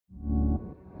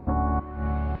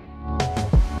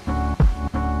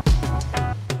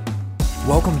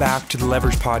Welcome back to the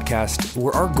Leverage Podcast,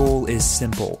 where our goal is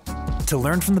simple: to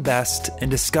learn from the best and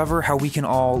discover how we can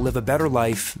all live a better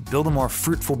life, build a more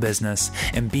fruitful business,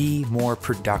 and be more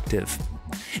productive.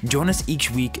 Join us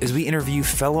each week as we interview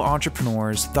fellow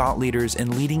entrepreneurs, thought leaders,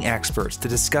 and leading experts to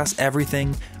discuss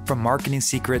everything from marketing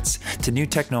secrets to new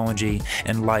technology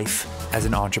and life as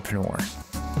an entrepreneur.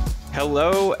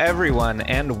 Hello, everyone,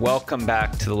 and welcome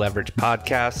back to the Leverage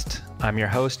Podcast. I'm your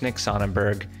host, Nick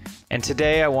Sonnenberg. And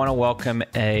today I want to welcome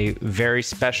a very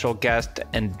special guest,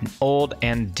 an old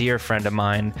and dear friend of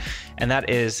mine, and that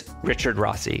is Richard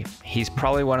Rossi. He's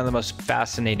probably one of the most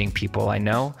fascinating people I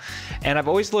know. And I've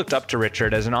always looked up to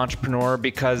Richard as an entrepreneur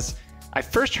because I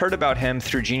first heard about him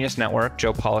through Genius Network,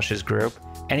 Joe Polish's group.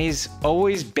 And he's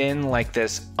always been like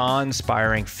this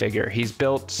awe-inspiring figure. He's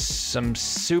built some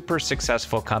super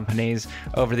successful companies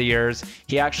over the years.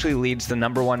 He actually leads the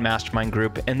 #1 mastermind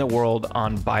group in the world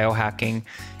on biohacking.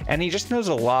 And he just knows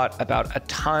a lot about a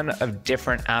ton of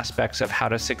different aspects of how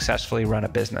to successfully run a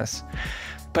business.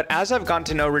 But as I've gotten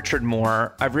to know Richard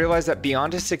more, I've realized that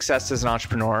beyond his success as an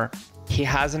entrepreneur, he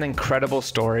has an incredible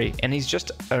story, and he's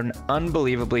just an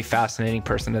unbelievably fascinating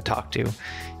person to talk to.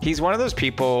 He's one of those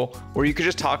people where you could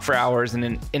just talk for hours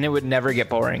and it would never get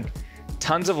boring.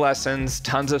 Tons of lessons,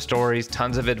 tons of stories,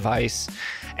 tons of advice.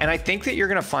 And I think that you're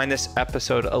going to find this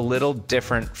episode a little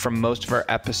different from most of our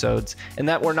episodes in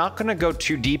that we're not going to go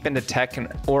too deep into tech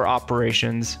or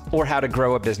operations or how to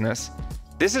grow a business.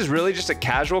 This is really just a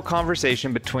casual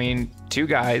conversation between two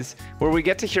guys where we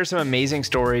get to hear some amazing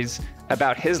stories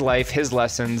about his life, his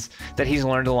lessons that he's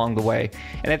learned along the way.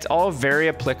 And it's all very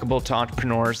applicable to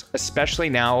entrepreneurs, especially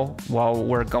now while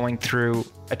we're going through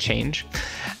a change.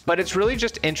 But it's really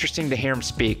just interesting to hear him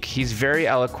speak. He's very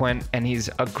eloquent and he's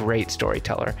a great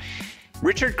storyteller.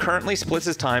 Richard currently splits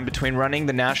his time between running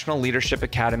the National Leadership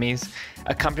Academies,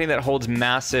 a company that holds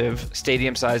massive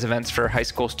stadium-sized events for high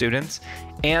school students,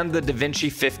 and the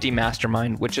Vinci 50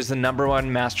 Mastermind, which is the #1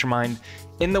 mastermind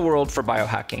in the world for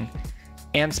biohacking,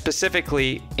 and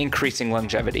specifically increasing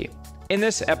longevity. In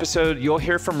this episode, you'll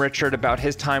hear from Richard about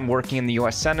his time working in the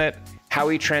US Senate, how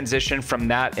he transitioned from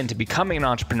that into becoming an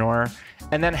entrepreneur,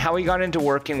 and then how he got into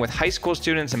working with high school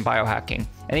students in biohacking.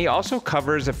 And he also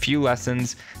covers a few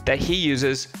lessons that he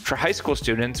uses for high school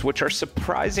students, which are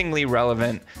surprisingly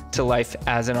relevant to life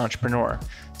as an entrepreneur.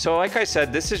 So like I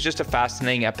said, this is just a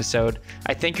fascinating episode.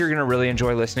 I think you're going to really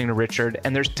enjoy listening to Richard,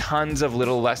 and there's tons of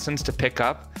little lessons to pick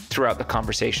up throughout the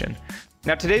conversation.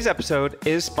 Now, today's episode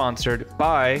is sponsored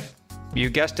by, you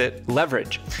guessed it,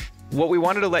 Leverage. What we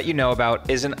wanted to let you know about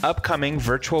is an upcoming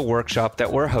virtual workshop that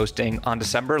we're hosting on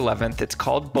December 11th. It's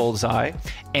called Bullseye,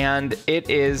 and it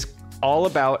is all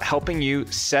about helping you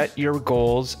set your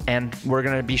goals, and we're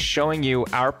going to be showing you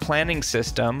our planning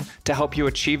system to help you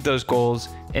achieve those goals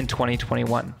in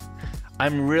 2021.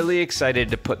 I'm really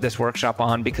excited to put this workshop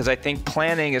on because I think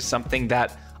planning is something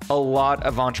that a lot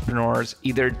of entrepreneurs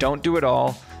either don't do at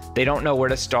all, they don't know where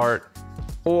to start,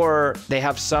 or they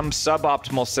have some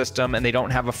suboptimal system and they don't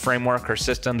have a framework or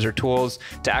systems or tools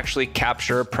to actually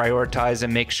capture, prioritize,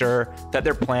 and make sure that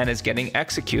their plan is getting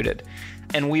executed.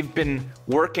 And we've been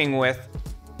working with,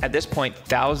 at this point,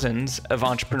 thousands of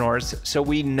entrepreneurs, so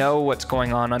we know what's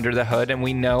going on under the hood and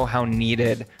we know how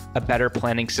needed a better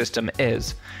planning system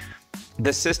is.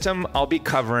 The system I'll be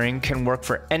covering can work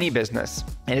for any business,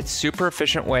 and it's a super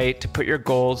efficient way to put your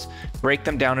goals, break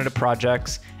them down into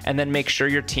projects, and then make sure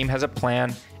your team has a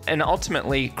plan and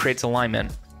ultimately creates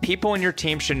alignment. People in your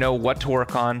team should know what to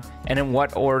work on and in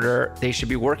what order they should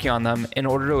be working on them in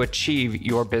order to achieve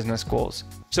your business goals.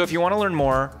 So if you want to learn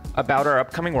more about our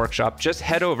upcoming workshop, just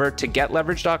head over to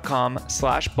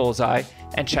getleverage.com/bullseye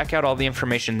and check out all the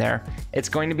information there. It's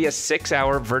going to be a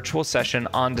 6-hour virtual session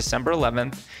on December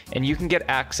 11th, and you can get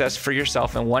access for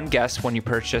yourself and one guest when you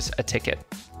purchase a ticket.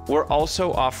 We're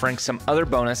also offering some other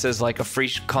bonuses like a free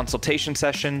consultation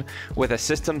session with a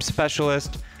systems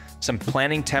specialist, some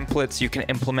planning templates you can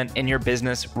implement in your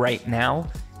business right now,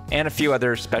 and a few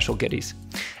other special goodies.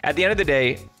 At the end of the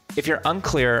day, if you're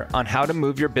unclear on how to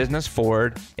move your business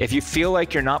forward, if you feel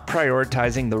like you're not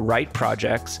prioritizing the right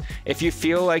projects, if you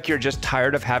feel like you're just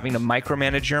tired of having to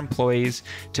micromanage your employees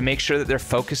to make sure that they're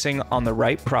focusing on the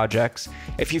right projects,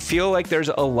 if you feel like there's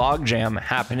a logjam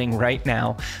happening right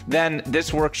now, then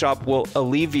this workshop will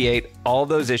alleviate all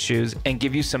those issues and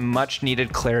give you some much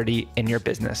needed clarity in your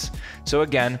business. So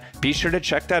again, be sure to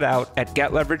check that out at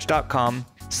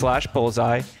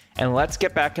getleverage.com/bullseye. And let's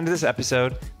get back into this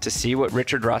episode to see what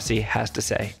Richard Rossi has to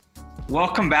say.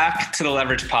 Welcome back to the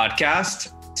Leverage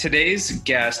Podcast. Today's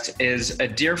guest is a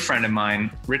dear friend of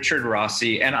mine, Richard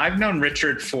Rossi, and I've known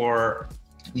Richard for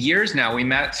years now. We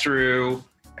met through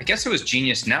I guess it was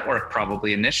Genius Network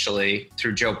probably initially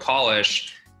through Joe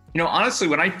Polish. Honestly,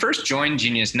 when I first joined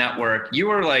Genius Network, you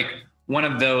were like one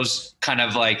of those kind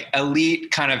of like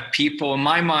elite kind of people. In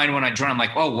my mind, when I joined, I'm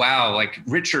like, oh, wow, like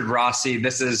Richard Rossi,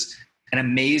 this is an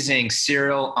amazing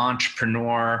serial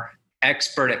entrepreneur,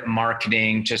 expert at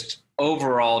marketing, just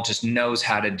overall just knows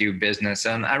how to do business.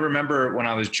 And I remember when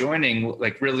I was joining,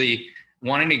 like really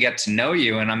wanting to get to know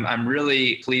you. And I'm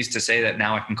really pleased to say that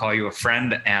now I can call you a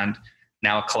friend and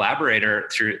now a collaborator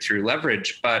through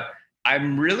Leverage. But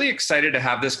I'm really excited to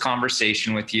have this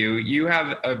conversation with you. You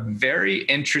have a very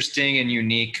interesting and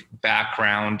unique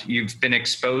background. You've been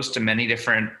exposed to many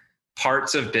different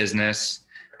parts of business.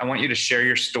 I want you to share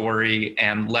your story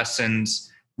and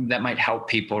lessons that might help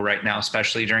people right now,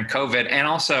 especially during COVID. And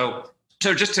also,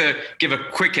 so just to give a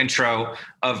quick intro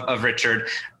of Richard,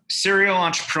 serial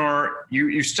entrepreneur,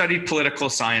 you studied political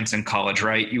science in college,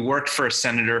 right? You worked for a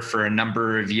senator for a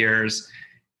number of years.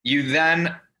 You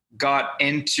then got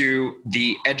into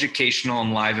the educational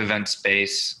and live event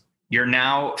space. You're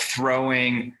now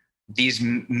throwing these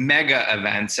mega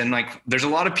events. And like, there's a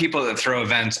lot of people that throw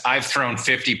events. I've thrown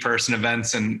 50-person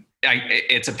events and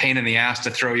it's a pain in the ass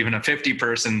to throw even a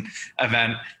 50-person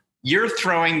event. You're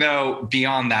throwing though,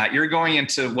 beyond that, you're going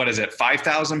into,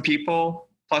 5,000 people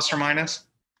plus or minus?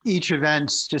 Each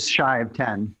event's just shy of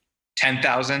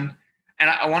 10,000. And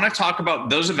I want to talk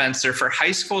about those events. They're for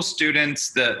high school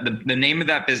students. The name of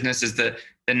that business is the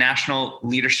National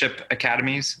Leadership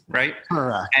Academies, right?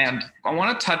 Correct. And I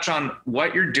want to touch on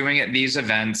what you're doing at these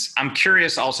events. I'm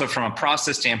curious also from a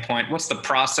process standpoint, what's the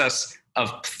process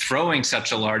of throwing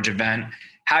such a large event?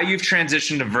 How you've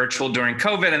transitioned to virtual during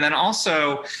COVID, and then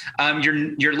also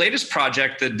your latest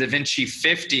project, the Vinci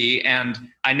 50. And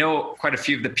I know quite a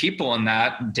few of the people in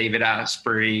that, David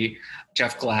Asprey,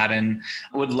 Jeff Gladden.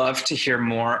 Would love to hear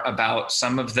more about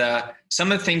some of the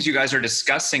things you guys are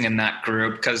discussing in that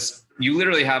group, because you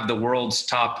literally have the world's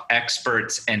top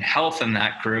experts in health in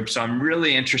that group. So I'm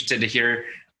really interested to hear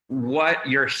what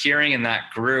you're hearing in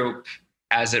that group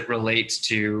as it relates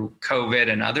to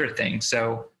COVID and other things.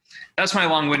 So that's my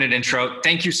long-winded intro.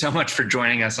 Thank you so much for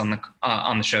joining us on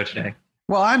the show today.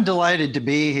 Well, I'm delighted to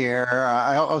be here.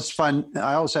 I always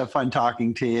have fun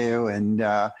talking to you, and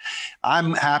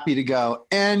I'm happy to go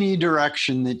any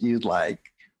direction that you'd like.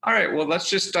 All right. Well, let's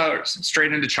just start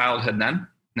straight into childhood then.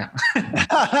 No.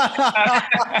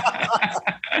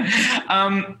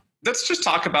 Let's just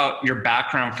talk about your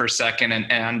background for a second,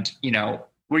 and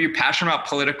were you passionate about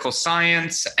political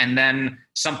science, and then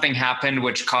something happened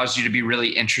which caused you to be really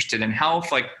interested in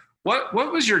health? Like, what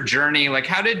was your journey? Like,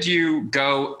 how did you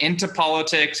go into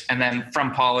politics and then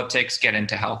from politics get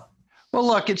into health? Well,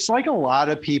 look, it's like a lot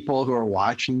of people who are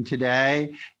watching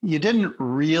today. You didn't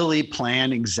really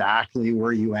plan exactly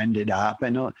where you ended up.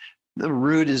 And the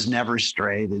route is never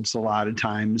straight. It's a lot of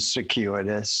times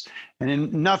circuitous.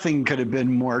 And nothing could have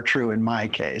been more true in my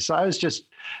case. I was just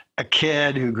a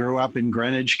kid who grew up in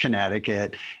Greenwich,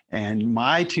 Connecticut, and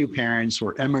my two parents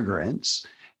were immigrants.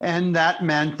 And that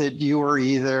meant that you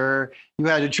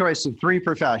had a choice of three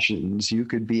professions. You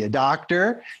could be a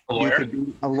doctor, you could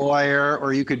be a lawyer,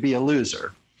 or you could be a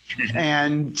loser.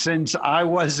 And since I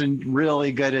wasn't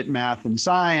really good at math and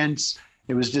science,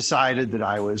 it was decided that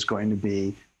I was going to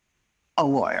be a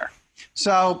lawyer.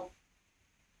 So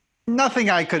nothing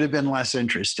I could have been less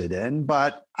interested in,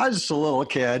 but I was just a little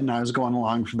kid and I was going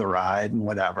along for the ride and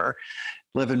whatever,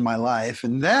 living my life.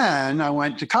 And then I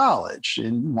went to college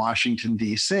in Washington,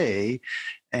 D.C.,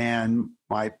 and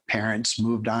my parents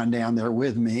moved on down there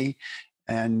with me.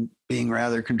 And being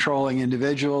rather controlling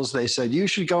individuals, they said, you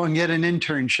should go and get an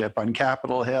internship on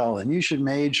Capitol Hill and you should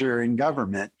major in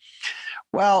government.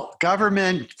 Well,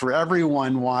 government, for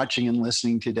everyone watching and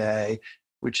listening today,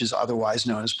 which is otherwise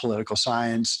known as political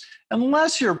science,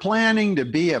 unless you're planning to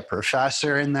be a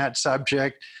professor in that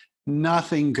subject,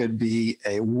 nothing could be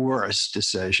a worse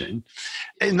decision.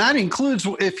 And that includes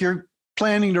if you're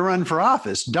planning to run for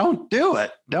office. Don't do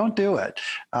it. Don't do it.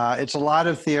 It's a lot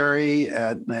of theory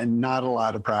and not a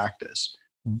lot of practice.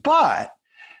 But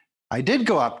I did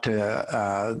go up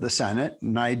to the Senate,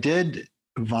 and I did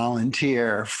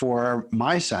volunteer for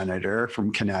my senator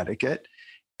from Connecticut.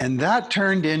 And that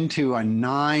turned into a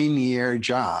 9-year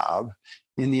job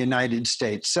in the United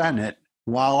States Senate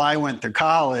while I went to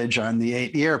college on the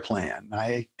 8-year plan.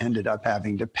 I ended up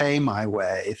having to pay my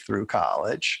way through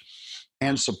college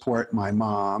and support my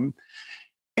mom.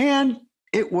 And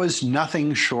it was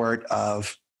nothing short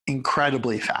of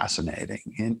incredibly fascinating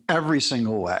in every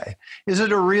single way. Is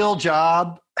it a real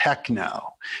job? Heck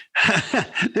no.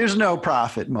 There's no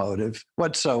profit motive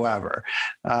whatsoever.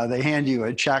 They hand you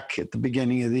a check at the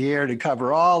beginning of the year to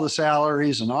cover all the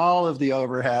salaries and all of the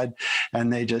overhead,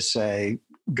 and they just say,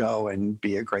 go and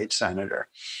be a great senator.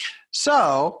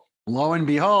 So lo and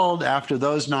behold, after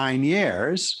those 9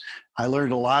 years, I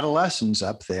learned a lot of lessons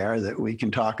up there that we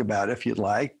can talk about if you'd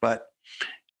like, but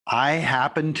I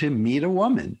happened to meet a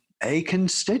woman, a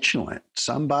constituent,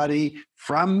 somebody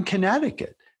from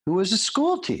Connecticut who was a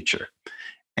school teacher.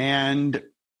 And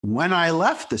when I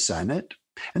left the Senate,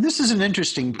 and this is an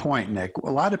interesting point, Nick,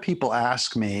 a lot of people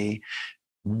ask me,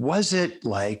 was it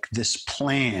like this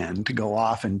plan to go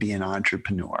off and be an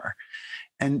entrepreneur?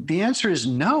 And the answer is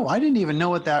no, I didn't even know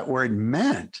what that word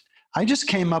meant. I just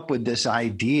came up with this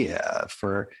idea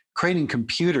for creating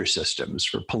computer systems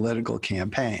for political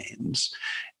campaigns.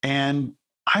 And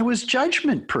I was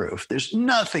judgment proof. There's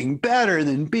nothing better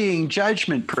than being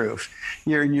judgment proof.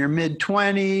 You're in your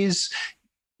mid-20s.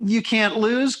 You can't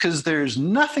lose because there's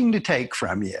nothing to take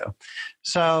from you.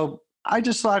 So I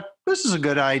just thought, this is a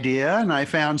good idea. And I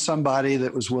found somebody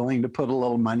that was willing to put a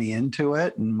little money into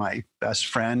it, and my best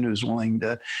friend who's willing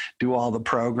to do all the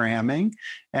programming.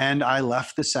 And I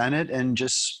left the Senate and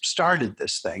just started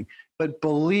this thing. But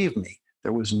believe me,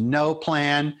 there was no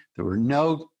plan. There were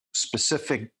no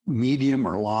specific medium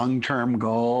or long-term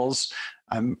goals.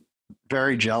 I'm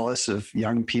very jealous of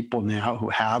young people now who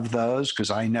have those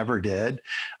because I never did.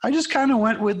 I just kind of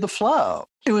went with the flow.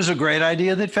 It was a great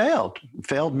idea that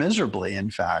failed miserably, in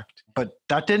fact. But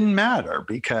that didn't matter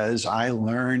because I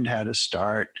learned how to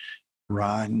start,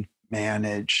 run,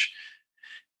 manage,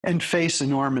 and face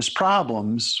enormous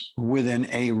problems within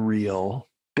a real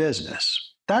business.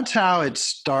 That's how it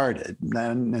started.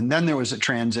 And then there was a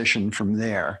transition from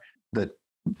there that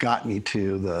got me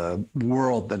to the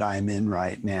world that I'm in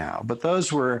right now. But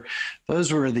those were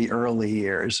the early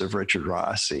years of Richard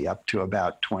Rossi up to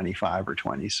about 25 or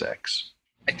 26.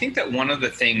 I think that one of the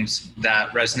things that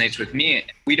resonates with me,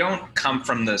 we don't come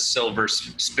from the silver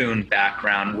spoon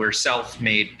background. We're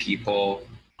self-made people,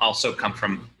 also come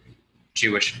from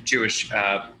Jewish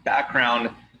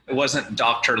background. It wasn't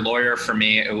doctor, lawyer for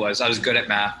me. I was good at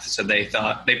math. So they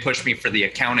pushed me for the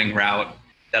accounting route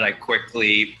that I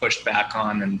quickly pushed back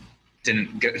on and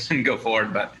didn't go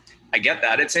forward. But I get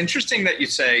that. It's interesting that you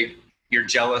say you're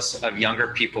jealous of younger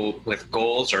people with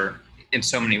goals, or in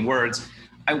so many words.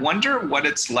 I wonder what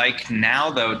it's like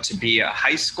now, though, to be a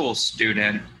high school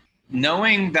student,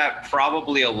 knowing that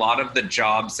probably a lot of the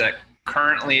jobs that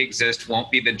currently exist won't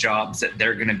be the jobs that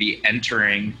they're going to be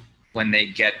entering when they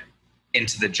get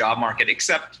into the job market.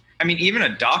 Except, I mean, even a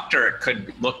doctor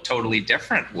could look totally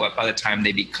different by the time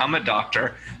they become a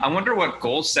doctor. I wonder what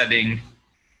goal setting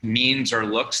means or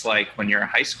looks like when you're a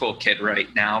high school kid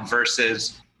right now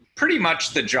versus pretty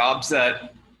much the jobs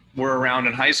that were around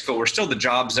in high school were still the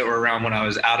jobs that were around when I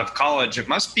was out of college. It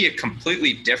must be a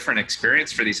completely different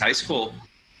experience for these high school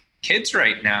kids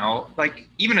right now. Like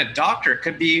even a doctor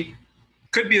could be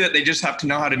that they just have to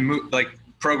know how to move, like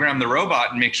program the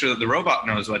robot and make sure that the robot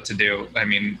knows what to do. I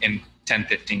mean, in 10,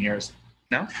 15 years,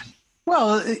 no?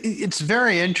 Well, it's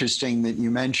very interesting that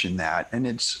you mentioned that, and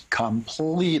it's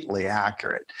completely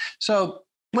accurate. So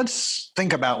let's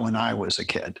think about when I was a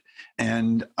kid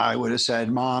and I would have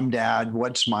said, Mom, Dad,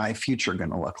 what's my future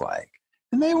going to look like?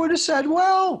 And they would have said,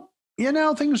 well,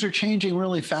 things are changing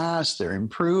really fast. They're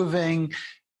improving,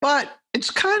 but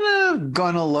it's kind of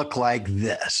going to look like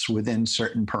this within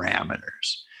certain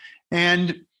parameters.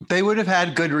 And they would have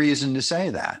had good reason to say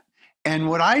that. And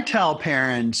what I tell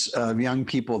parents of young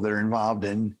people that are involved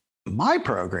in my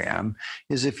program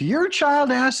is if your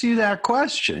child asks you that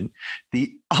question,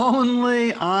 the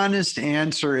only honest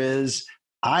answer is,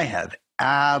 I have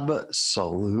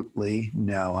absolutely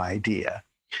no idea.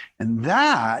 And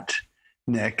that,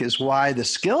 Nick, is why the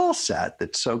skill set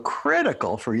that's so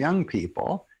critical for young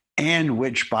people, and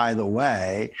which, by the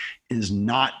way, is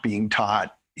not being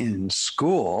taught in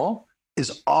school,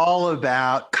 is all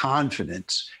about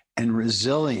confidence and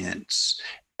resilience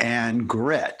and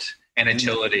grit. And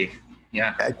agility.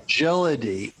 Yeah.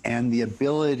 Agility and the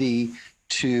ability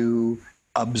to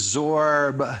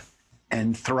absorb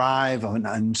and thrive on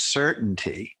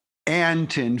uncertainty, and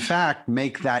to, in fact,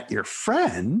 make that your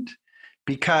friend,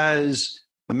 because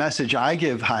the message I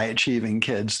give high-achieving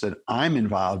kids that I'm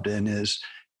involved in is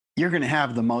you're going to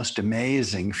have the most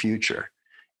amazing future.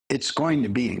 It's going to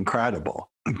be incredible,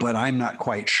 but I'm not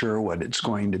quite sure what it's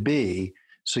going to be.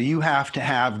 So you have to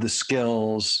have the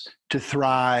skills to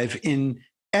thrive in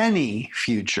any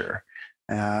future.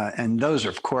 And those,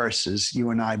 of course, as you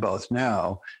and I both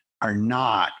know, are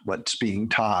not what's being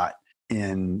taught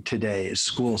in today's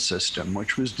school system,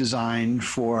 which was designed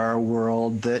for a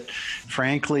world that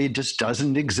frankly just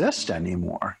doesn't exist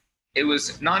anymore. It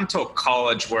was not until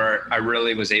college where I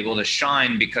really was able to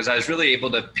shine, because I was really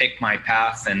able to pick my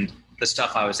path and the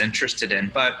stuff I was interested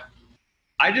in. But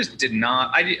I just did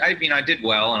not, I mean, I did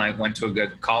well and I went to a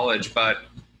good college, but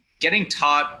getting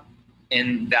taught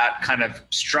in that kind of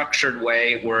structured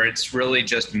way where it's really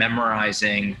just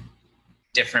memorizing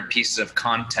different pieces of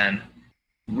content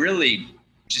really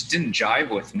just didn't jive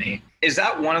with me. Is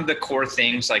that one of the core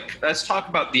things? Like, let's talk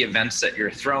about the events that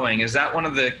you're throwing. Is that one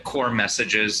of the core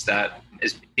messages that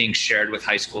is being shared with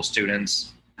high school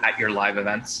students at your live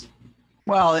events?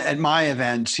 Well, at my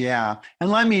events, yeah.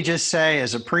 And let me just say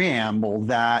as a preamble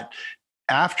that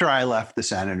after I left the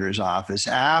senator's office,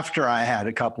 after I had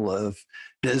a couple of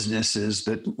businesses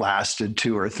that lasted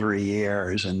 2 or 3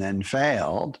 years and then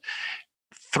failed,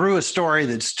 through a story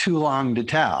that's too long to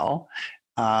tell,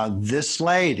 this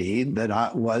lady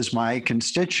that was my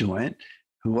constituent,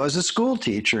 who was a school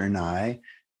teacher, and I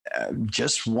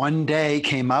just one day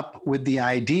came up with the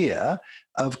idea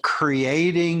of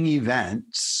creating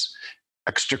events,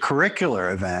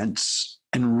 extracurricular events,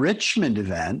 enrichment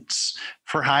events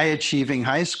for high-achieving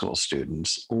high school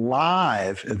students,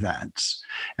 live events.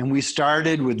 And we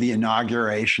started with the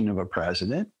inauguration of a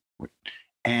president,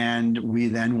 and we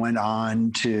then went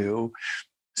on to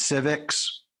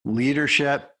civics,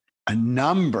 leadership, a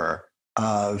number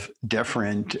of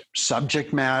different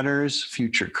subject matters,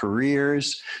 future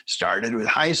careers, started with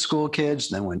high school kids,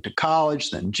 then went to college,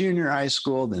 then junior high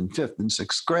school, then 5th and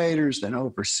 6th graders, then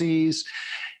overseas.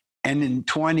 And in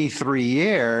 23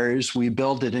 years, we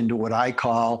built it into what I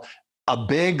call a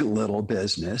big little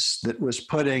business that was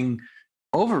putting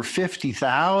over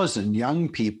 50,000 young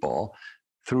people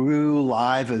through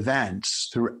live events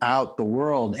throughout the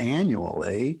world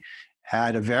annually,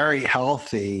 had a very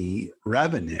healthy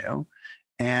revenue,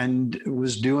 and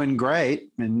was doing great,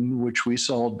 and which we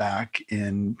sold back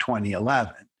in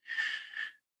 2011.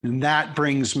 And that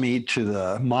brings me to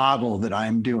the model that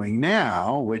I'm doing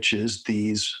now, which is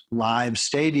these live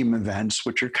stadium events,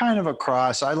 which are kind of a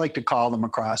cross. I like to call them a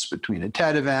cross between a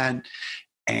TED event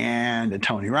and a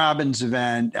Tony Robbins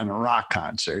event and a rock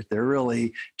concert. They're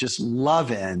really just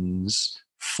love-ins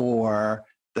for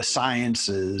the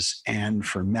sciences and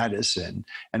for medicine.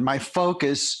 And my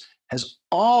focus has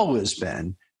always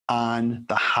been on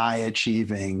the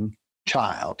high-achieving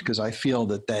child, because I feel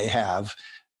that they have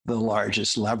the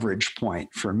largest leverage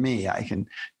point for me. I can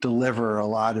deliver a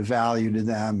lot of value to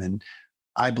them, and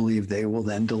I believe they will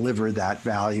then deliver that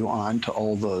value on to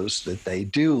all those that they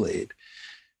do lead.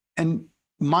 And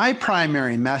my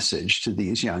primary message to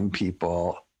these young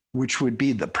people, which would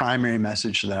be the primary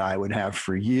message that I would have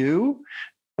for you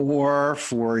or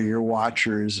for your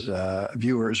watchers,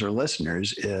 viewers, or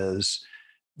listeners, is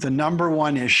the number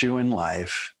one issue in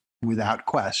life, without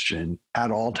question,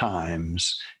 at all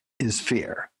times, is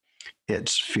fear.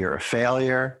 It's fear of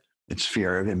failure. It's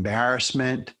fear of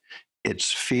embarrassment.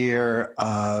 It's fear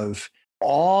of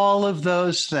all of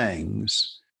those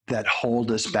things that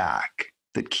hold us back,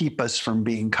 that keep us from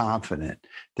being confident,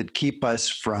 that keep us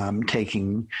from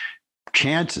taking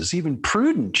chances, even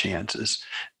prudent chances,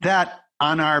 that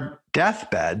on our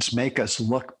deathbeds make us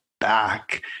look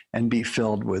back and be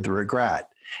filled with regret.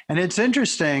 And it's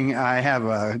interesting, I have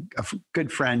a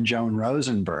good friend, Joan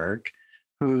Rosenberg,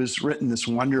 who's written this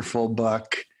wonderful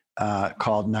book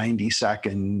called 90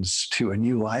 Seconds to a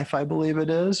New Life, I believe it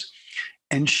is.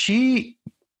 And she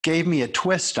gave me a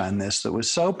twist on this that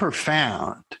was so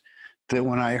profound that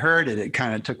when I heard it, it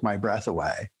kind of took my breath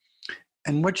away.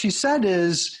 And what she said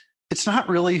is, it's not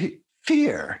really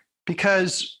fear,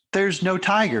 because there's no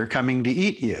tiger coming to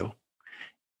eat you.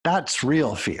 That's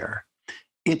real fear.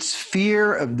 It's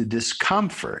fear of the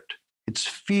discomfort. It's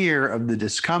fear of the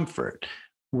discomfort.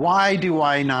 Why do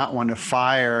I not want to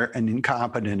fire an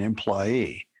incompetent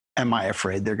employee? Am I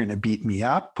afraid they're going to beat me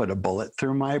up, put a bullet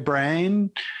through my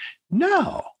brain?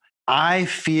 No. I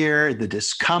fear the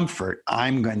discomfort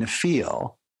I'm going to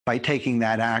feel by taking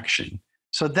that action.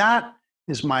 So that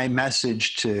is my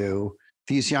message to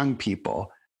these young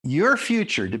people. Your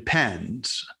future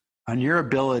depends on your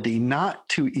ability not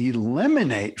to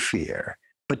eliminate fear,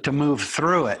 but to move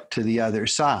through it to the other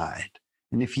side.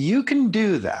 And if you can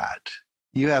do that,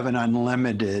 you have an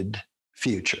unlimited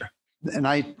future. And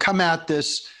I come at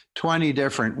this 20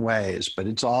 different ways, but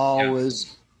it's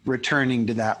always returning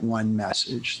to that one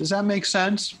message. Does that make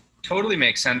sense? Totally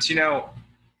makes sense. You know,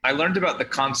 I learned about the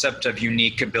concept of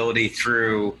unique ability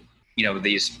through,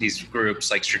 these groups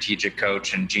like Strategic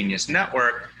Coach and Genius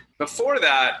Network. Before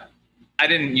that, I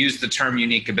didn't use the term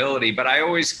unique ability, but I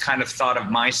always kind of thought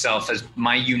of myself as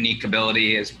my unique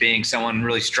ability as being someone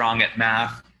really strong at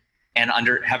math and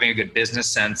having a good business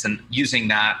sense and using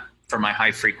that for my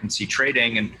high frequency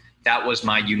trading. And that was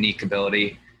my unique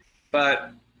ability.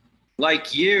 But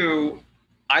like you,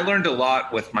 I learned a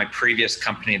lot with my previous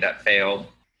company that failed.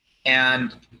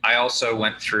 And I also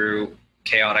went through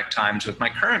chaotic times with my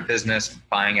current business,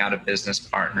 buying out a business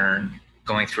partner and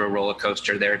going through a roller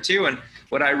coaster there too. And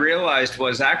what I realized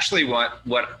was actually what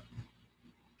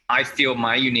I feel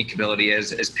my unique ability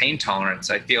is pain tolerance.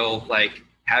 I feel like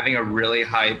having a really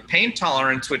high pain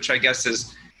tolerance, which I guess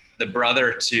is the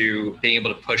brother to being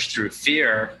able to push through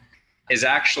fear, is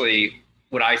actually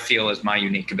what I feel is my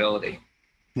unique ability.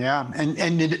 Yeah, and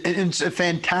it's a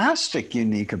fantastic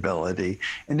unique ability,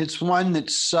 and it's one that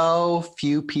so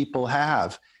few people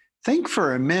have. Think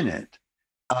for a minute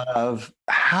of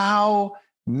how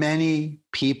many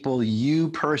people you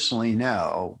personally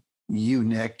know, you,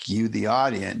 Nick, you, the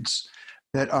audience,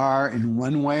 that are in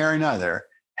one way or another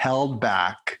held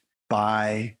back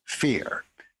by fear.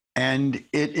 And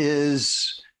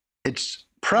it's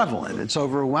prevalent, it's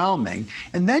overwhelming.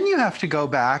 And then you have to go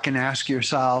back and ask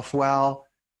yourself, well,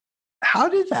 how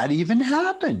did that even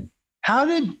happen? How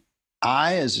did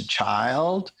I, as a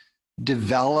child,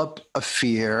 develop a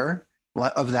fear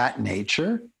of that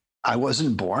nature? I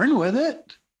wasn't born with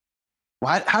it.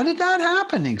 How did that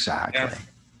happen exactly? Yeah.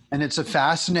 And it's a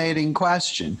fascinating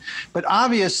question. But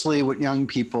obviously, what young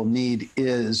people need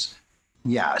is,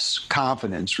 yes,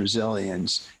 confidence,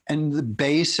 resilience, and the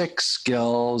basic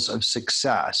skills of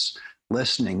success,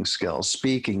 listening skills,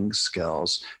 speaking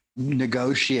skills,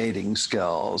 negotiating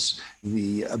skills,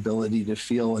 the ability to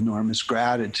feel enormous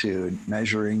gratitude,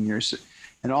 measuring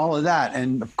and all of that.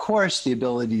 And of course, the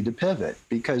ability to pivot,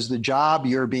 because the job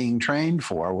you're being trained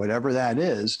for, whatever that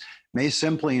is, may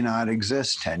simply not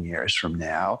exist 10 years from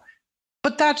now.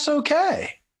 But that's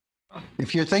okay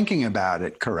if you're thinking about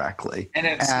it correctly and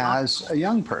as a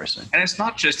young person. And it's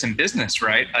not just in business,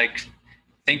 right? Like,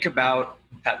 think about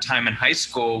that time in high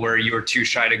school where you were too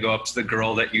shy to go up to the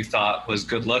girl that you thought was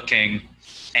good looking,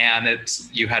 and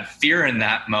you had fear in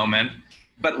that moment.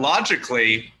 But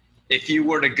logically, if you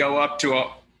were to go up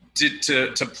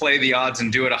to play the odds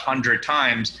and do it 100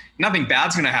 times, nothing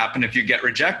bad's going to happen if you get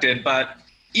rejected. But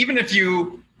even if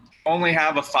you only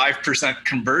have a 5%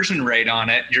 conversion rate on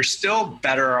it, you're still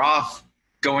better off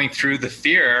going through the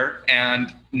fear,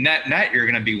 and net you're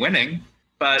going to be winning.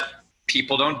 But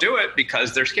people don't do it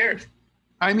because they're scared.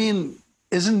 I mean,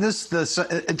 isn't this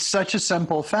it's such a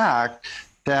simple fact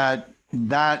that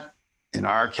in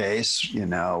our case,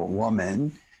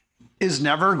 woman is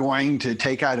never going to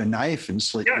take out a knife and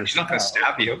slit your throat. She's not going to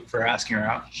stab you for asking her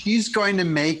out. She's going to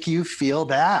make you feel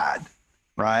bad,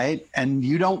 right? And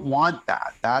you don't want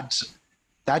that.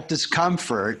 That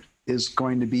discomfort is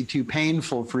going to be too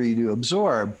painful for you to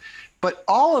absorb. But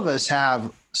all of us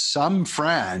have some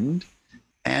friend,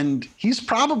 and he's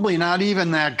probably not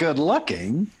even that good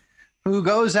looking, who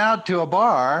goes out to a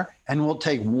bar and will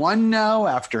take one no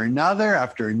after another,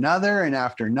 and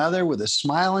after another with a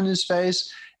smile on his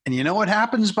face. And you know what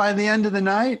happens by the end of the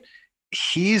night?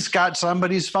 He's got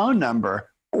somebody's phone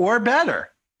number or better.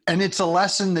 And it's a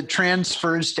lesson that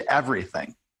transfers to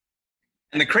everything.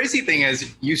 And the crazy thing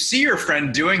is, you see your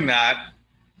friend doing that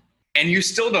and you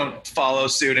still don't follow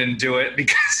suit and do it,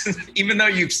 because even though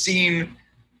you've seen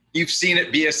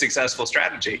it be a successful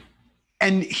strategy.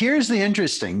 And here's the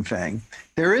interesting thing.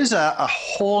 There is a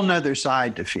whole nother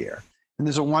side to fear. And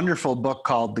there's a wonderful book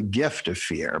called The Gift of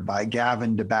Fear by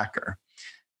Gavin de Becker.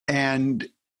 And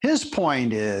his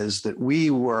point is that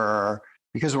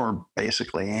because we're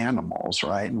basically animals,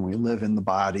 right? And we live in the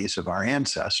bodies of our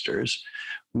ancestors,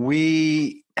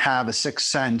 we have a sixth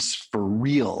sense for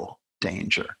real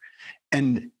danger.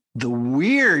 And the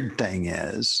weird thing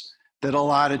is that a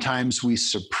lot of times we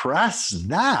suppress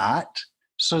that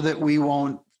so that we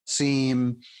won't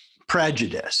seem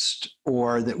prejudiced,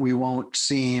 or that we won't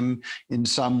seem in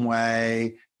some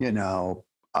way,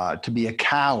 to be a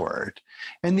coward.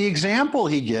 And the example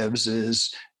he gives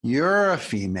is, you're a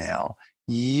female,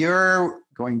 you're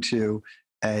going to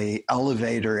an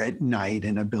elevator at night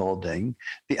in a building,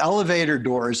 the elevator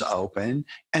doors open,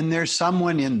 and there's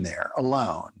someone in there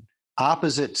alone,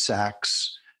 opposite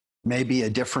sex, maybe a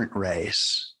different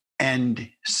race, and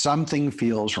something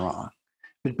feels wrong.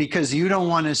 But because you don't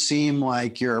want to seem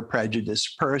like you're a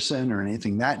prejudiced person or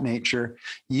anything that nature,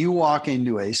 you walk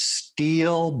into a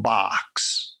steel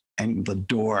box and the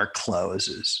door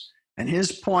closes. And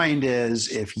his point is,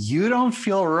 if you don't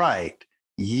feel right,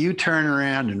 you turn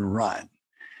around and run.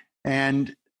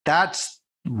 And that's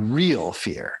real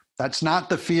fear. That's not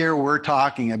the fear we're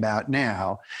talking about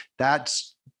now.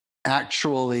 That's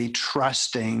actually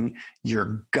trusting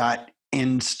your gut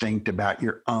instinct about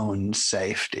your own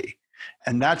safety.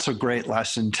 And that's a great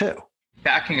lesson too.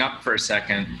 Backing up for a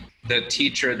second, the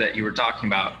teacher that you were talking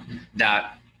about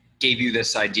that gave you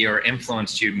this idea or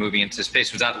influenced you moving into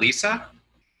space, was that Lisa?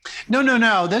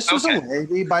 No. This was a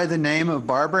lady by the name of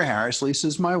Barbara Harris.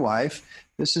 Lisa's my wife.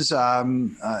 This is a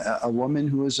woman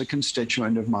who was a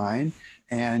constituent of mine.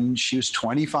 And she was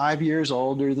 25 years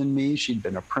older than me. She'd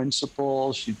been a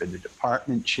principal. She'd been a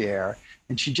department chair.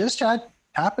 And she just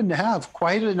happened to have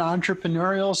quite an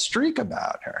entrepreneurial streak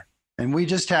about her. And we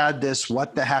just had this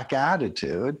what the heck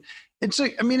attitude. It's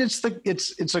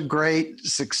a great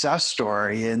success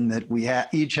story in that we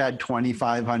each had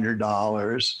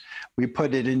 $2,500. We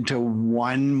put it into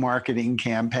one marketing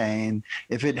campaign.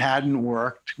 If it hadn't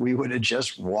worked, we would have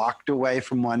just walked away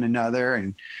from one another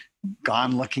and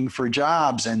gone looking for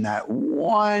jobs. And that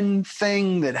one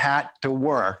thing that had to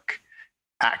work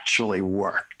actually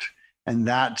worked. And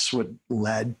that's what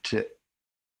led to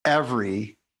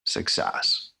every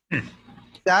success.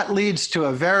 That leads to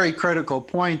a very critical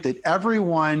point that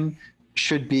everyone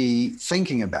should be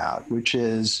thinking about, which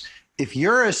is if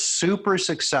you're a super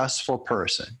successful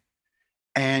person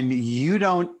and you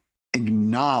don't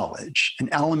acknowledge an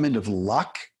element of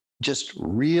luck, just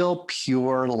real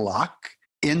pure luck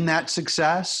in that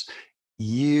success,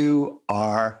 you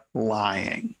are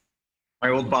lying. My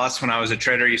old boss, when I was a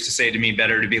trader, used to say to me,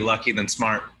 better to be lucky than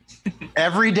smart.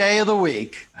 Every day of the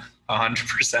week.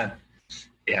 100%.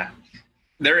 Yeah.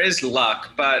 There is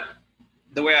luck, but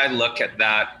the way I look at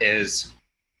that is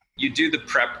you do the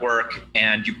prep work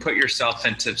and you put yourself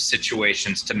into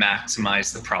situations to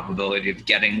maximize the probability of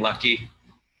getting lucky.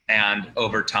 And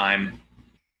over time,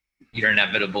 you're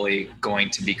inevitably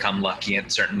going to become lucky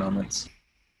at certain moments,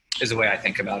 is the way I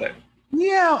think about it.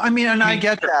 Yeah, I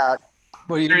get that.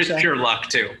 What are you there saying? Is pure luck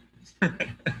too.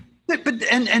 But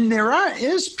there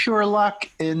is pure luck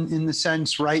in the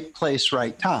sense right place,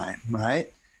 right time,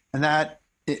 right? And that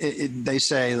they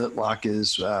say that luck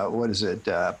is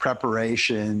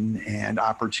preparation and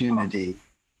opportunity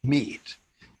meet.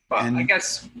 Well, I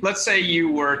guess let's say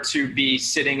you were to be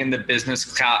sitting in the business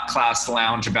class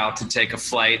lounge about to take a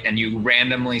flight, and you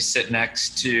randomly sit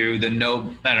next to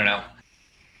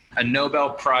a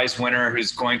Nobel Prize winner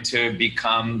who's going to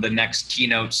become the next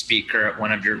keynote speaker at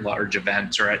one of your large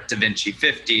events or at Vinci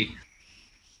 50.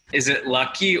 Is it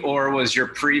lucky, or was your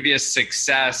previous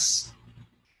success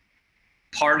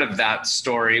part of that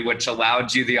story, which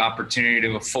allowed you the opportunity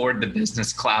to afford the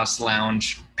business class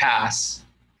lounge pass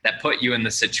that put you in the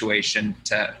situation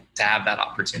to have that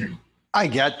opportunity? I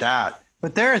get that.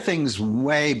 But there are things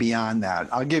way beyond that.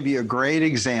 I'll give you a great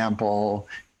example,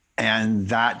 and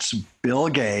that's Bill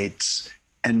Gates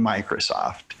and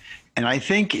Microsoft. And I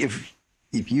think if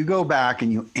you go back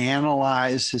and you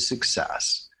analyze his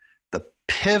success, the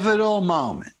pivotal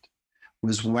moment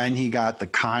was when he got the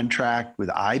contract with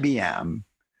IBM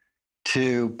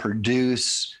to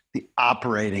produce the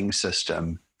operating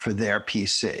system for their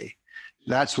PC.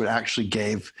 That's what actually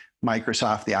gave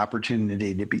Microsoft the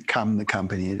opportunity to become the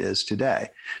company it is today.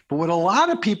 But what a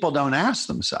lot of people don't ask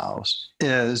themselves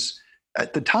is,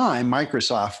 at the time,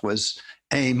 Microsoft was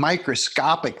a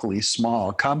microscopically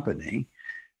small company,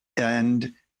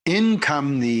 and in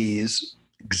come these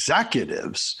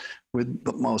executives with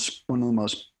one of the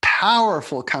most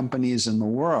powerful companies in the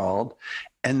world,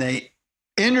 and they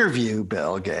interview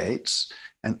Bill Gates,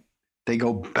 and they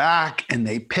go back and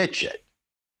they pitch it.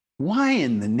 Why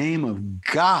in the name of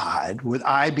God would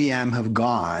IBM have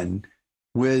gone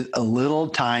with a little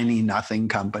tiny nothing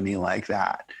company like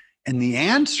that? And the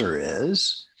answer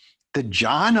is that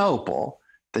John Opel,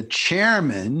 the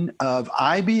chairman of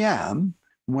IBM,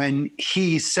 when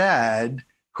he said,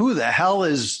 who the hell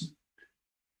is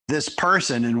this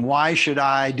person and why should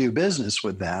I do business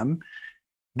with them?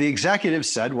 The executive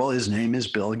said, well, his name is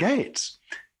Bill Gates.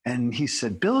 And he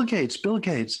said, Bill Gates,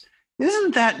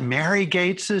 isn't that Mary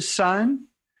Gates' son?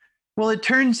 Well, it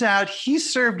turns out he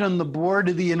served on the board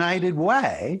of the United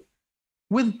Way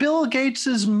with Bill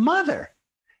Gates' mother.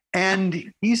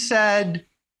 And he said,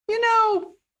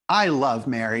 I love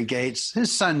Mary Gates. His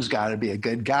son's got to be a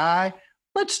good guy.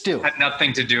 Let's do it. Had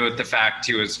nothing to do with the fact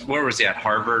where was he, at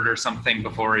Harvard or something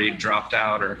before he dropped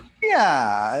out? Or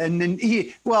yeah. And then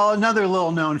another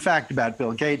little known fact about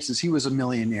Bill Gates is he was a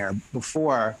millionaire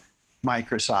before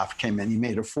Microsoft came in. He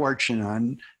made a fortune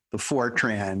on the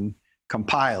Fortran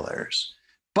compilers.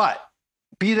 But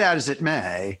be that as it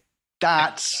may,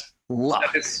 that's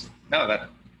luck.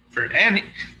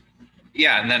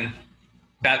 And then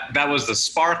That was the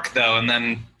spark, though, and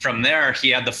then from there he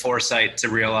had the foresight to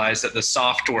realize that the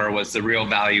software was the real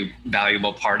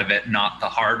valuable part of it, not the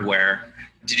hardware.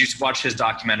 Did you watch his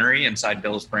documentary Inside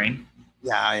Bill's Brain?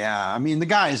 Yeah. I mean, the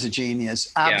guy is a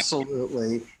genius.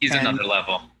 Absolutely. Yeah. He's another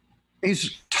level.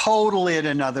 He's totally at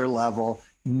another level.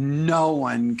 No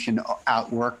one can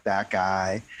outwork that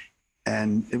guy.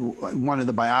 And one of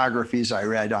the biographies I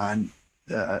read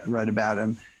about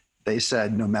him, they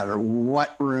said, no matter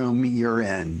what room you're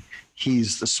in,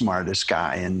 he's the smartest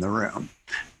guy in the room,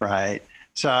 right?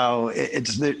 So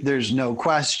there's no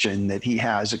question that he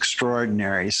has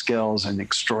extraordinary skills and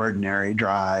extraordinary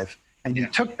drive. And he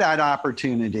took that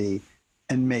opportunity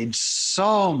and made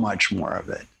so much more of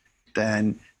it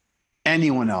than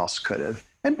anyone else could have.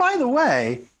 And by the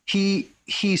way, he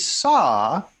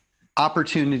saw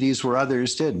opportunities where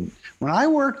others didn't. When I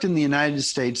worked in the United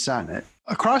States Senate,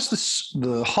 across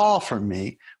the hall from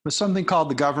me was something called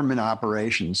the Government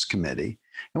Operations Committee.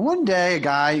 And one day a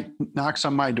guy knocks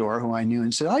on my door who I knew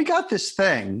and said, I got this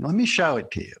thing. Let me show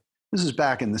it to you. This is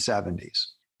back in the 70s.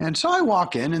 And so I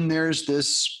walk in and there's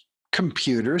this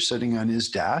computer sitting on his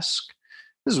desk.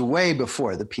 This is way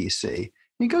before the PC.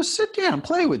 He goes, sit down,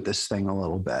 play with this thing a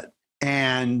little bit.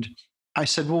 And I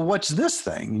said, well, what's this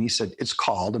thing? And he said, it's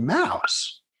called a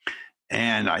mouse.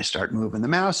 And I start moving the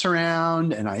mouse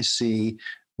around and I see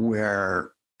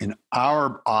where in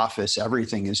our office,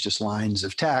 everything is just lines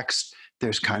of text.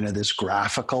 There's kind of this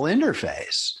graphical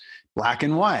interface, black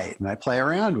and white, and I play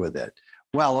around with it.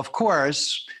 Well, of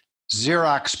course,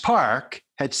 Xerox PARC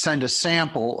had sent a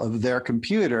sample of their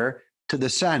computer to the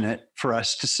Senate for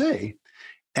us to see.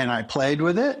 And I played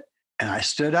with it and I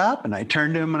stood up and I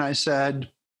turned to him and I said,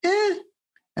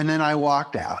 and then I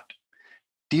walked out.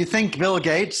 Do you think Bill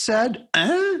Gates said,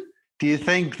 Do you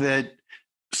think that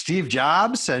Steve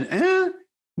Jobs said, I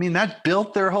mean, that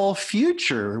built their whole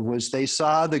future was they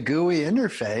saw the GUI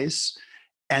interface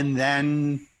and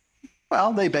then,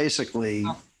 well, they basically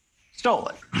stole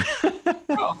it.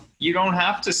 Well, you don't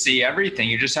have to see everything.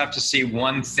 You just have to see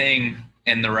one thing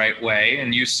in the right way.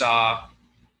 And you saw,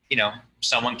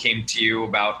 someone came to you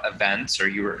about events or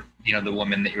you were, the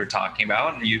woman that you were talking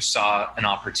about, and you saw an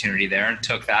opportunity there and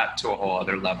took that to a whole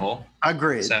other level.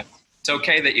 Agreed. So it's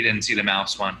okay that you didn't see the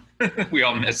mouse one. We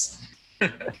all miss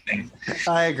things.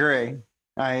 I agree.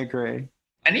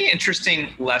 Any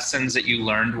interesting lessons that you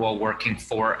learned while working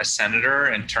for a senator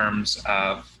in terms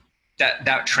of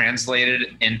that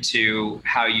translated into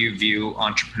how you view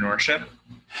entrepreneurship?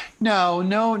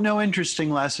 No interesting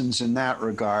lessons in that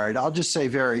regard. I'll just say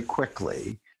very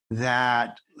quickly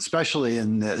that, especially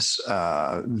in this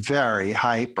very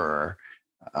hyper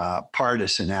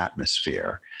partisan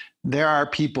atmosphere, there are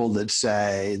people that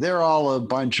say they're all a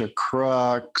bunch of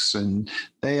crooks and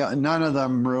none of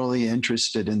them really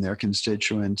interested in their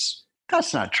constituents.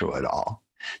 That's not true at all.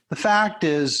 The fact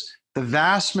is, the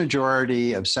vast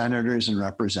majority of senators and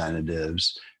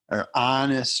representatives are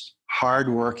honest,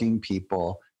 hardworking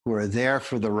people who are there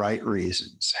for the right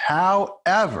reasons.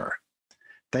 However,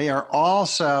 they are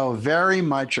also very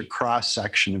much a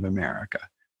cross-section of America,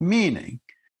 meaning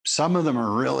some of them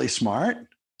are really smart,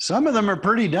 some of them are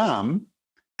pretty dumb,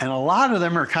 and a lot of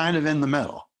them are kind of in the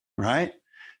middle, right?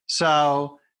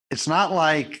 So it's not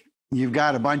like you've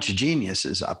got a bunch of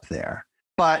geniuses up there.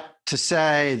 But to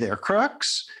say they're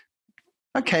crooks,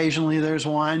 occasionally there's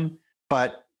one,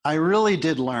 but I really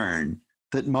did learn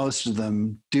that most of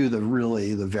them do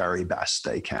the very best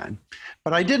they can.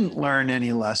 But I didn't learn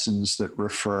any lessons that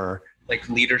refer. Like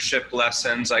leadership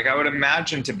lessons. Like I would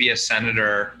imagine to be a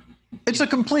senator. That's a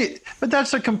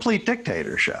complete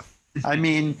dictatorship. I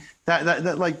mean,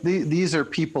 these are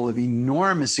people of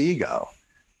enormous ego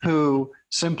who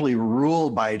simply rule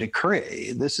by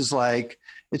decree. It's like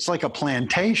a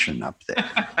plantation up there.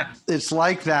 It's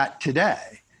like that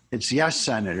today. It's yes,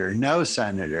 Senator, no,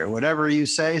 Senator, whatever you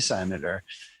say, Senator.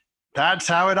 That's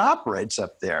how it operates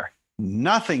up there.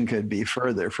 Nothing could be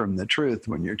further from the truth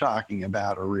when you're talking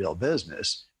about a real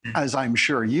business, as I'm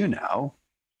sure you know.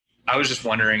 I was just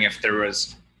wondering if there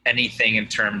was anything in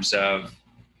terms of,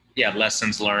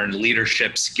 lessons learned,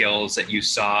 leadership skills that you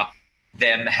saw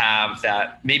them have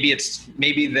that maybe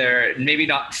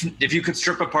not, if you could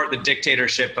strip apart the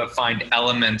dictatorship, but find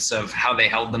elements of how they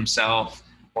held themselves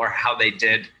or how they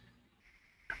did.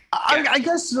 I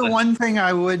guess the one thing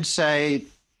I would say,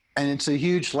 and it's a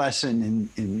huge lesson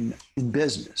in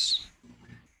business,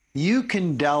 you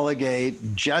can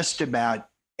delegate just about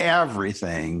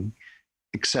everything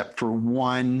except for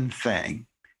one thing,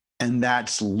 and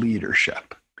that's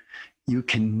leadership. You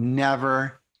can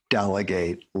never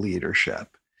delegate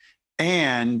leadership.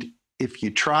 And if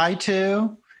you try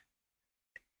to,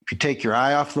 if you take your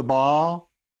eye off the ball,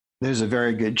 there's a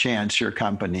very good chance your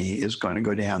company is going to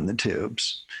go down the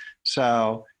tubes.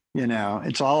 So,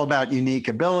 it's all about unique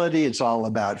ability. It's all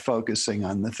about focusing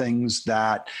on the things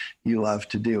that you love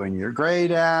to do and you're great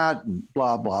at, and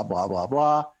blah, blah, blah, blah,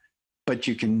 blah. But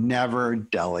you can never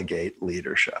delegate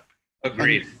leadership.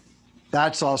 Agreed. And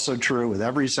that's also true with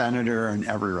every senator and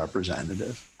every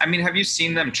representative. I mean, have you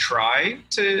seen them try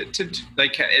to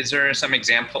like, is there some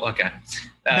example? Okay.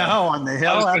 No, on the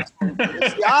Hill, it's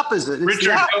the opposite. It's Richard,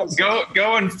 the opposite.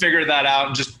 go and figure that out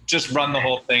and just run the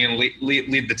whole thing and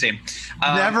lead the team.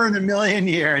 Never in a million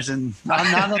years, and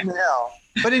I'm not on the Hill.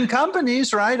 But in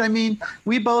companies, right? I mean,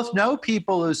 we both know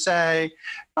people who say,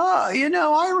 "Oh,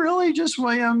 I really just,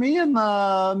 me and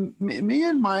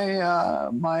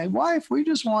my wife, we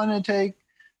just want to take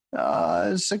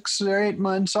 6 or 8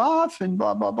 months off and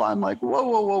blah blah blah." I'm like, whoa,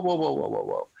 whoa, whoa, whoa, whoa, whoa, whoa,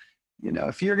 whoa.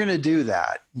 If you're going to do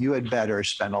that, you had better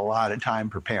spend a lot of time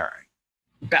preparing.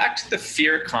 Back to the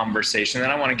fear conversation,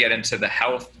 then I want to get into the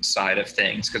health side of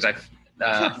things because I've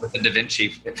with the Vinci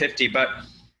 50, but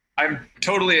I'm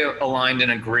totally aligned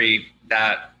and agree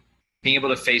that being able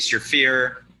to face your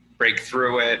fear, break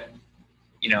through it,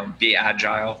 be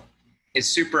agile is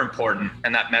super important.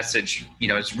 And that message,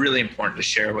 is really important to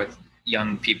share with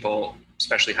young people,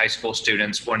 especially high school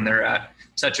students when they're at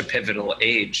such a pivotal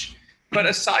age. But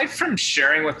aside from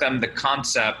sharing with them the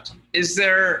concept, is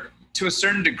there, to a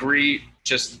certain degree,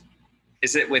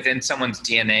 is it within someone's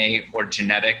DNA or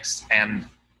genetics? And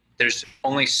there's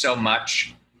only so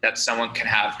much that someone can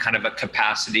have kind of a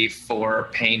capacity for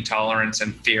pain tolerance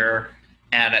and fear.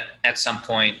 And at some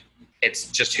point, it's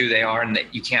just who they are and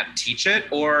that you can't teach it?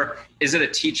 Or is it a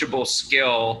teachable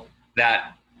skill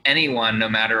that anyone, no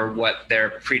matter what their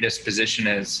predisposition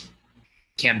is,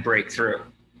 can break through?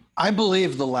 I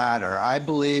believe the latter. I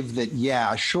believe that,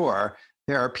 yeah, sure,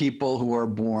 there are people who are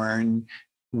born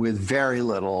with very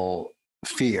little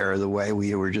fear, the way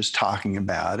we were just talking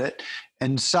about it,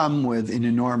 and some with an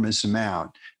enormous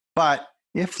amount. But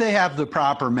if they have the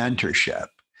proper mentorship,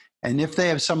 and if they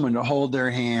have someone to hold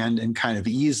their hand and kind of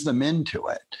ease them into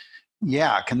it,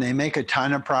 yeah, can they make a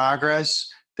ton of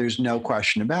progress? There's no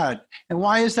question about it. And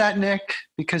why is that, Nick?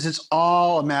 Because it's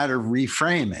all a matter of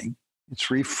reframing. It's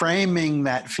reframing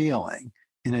that feeling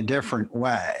in a different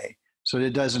way so that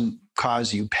it doesn't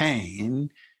cause you pain,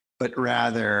 but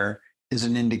rather is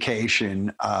an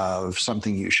indication of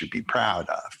something you should be proud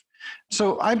of.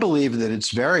 So I believe that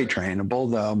it's very trainable,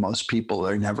 though most people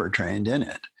are never trained in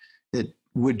it. It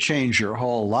would change your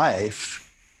whole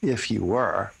life if you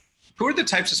were. Who are the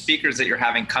types of speakers that you're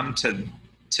having come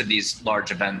to these large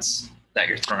events that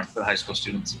you're throwing for the high school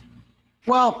students?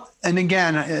 Well, and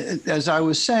again, as I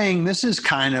was saying, this is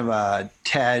kind of a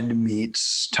TED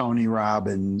meets Tony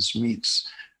Robbins meets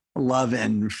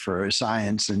Lovin for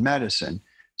science and medicine.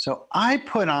 So I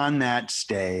put on that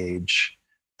stage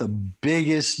the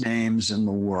biggest names in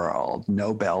the world,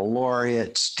 Nobel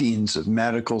laureates, deans of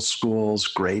medical schools,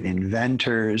 great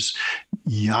inventors,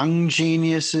 young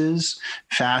geniuses,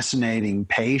 fascinating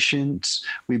patients.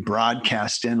 We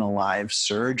broadcast in a live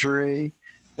surgery.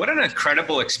 What an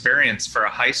incredible experience for a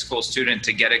high school student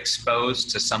to get exposed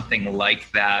to something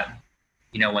like that,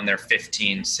 when they're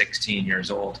 15, 16 years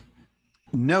old.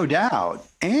 No doubt.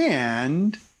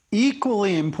 And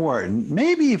equally important,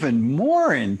 maybe even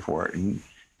more important,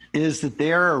 is that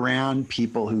they're around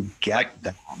people who get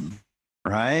them,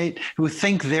 right? Who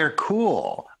think they're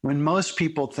cool when most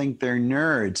people think they're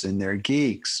nerds and they're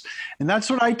geeks. And that's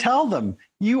what I tell them.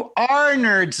 You are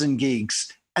nerds and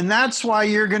geeks. And that's why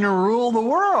you're going to rule the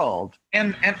world.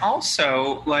 And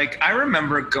also, like, I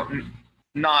remember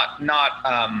not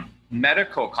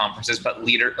medical conferences, but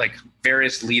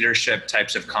various leadership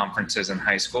types of conferences in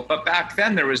high school. But back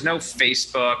then there was no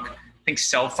Facebook. I think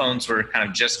cell phones were kind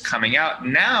of just coming out.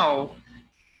 Now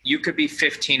you could be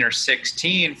 15 or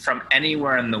 16 from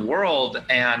anywhere in the world.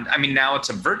 And I mean, now it's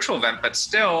a virtual event, but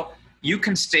still you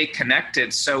can stay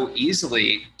connected so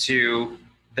easily to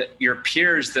your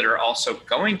peers that are also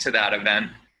going to that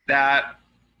event, that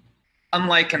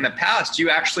unlike in the past, you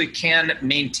actually can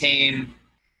maintain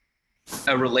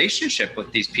a relationship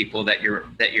with these people that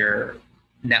you're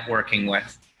networking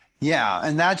with. Yeah,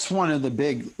 and that's one of the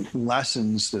big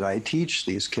lessons that I teach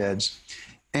these kids.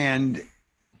 And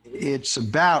it's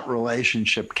about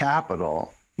relationship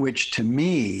capital, which to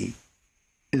me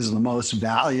is the most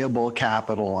valuable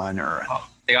capital on earth. Oh,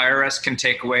 the IRS can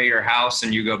take away your house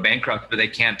and you go bankrupt, but they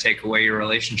can't take away your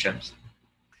relationships.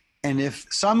 And if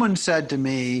someone said to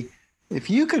me, if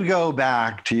you could go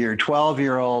back to your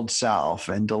 12-year-old self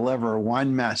and deliver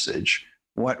one message,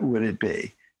 what would it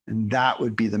be? And that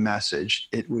would be the message.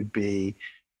 It would be,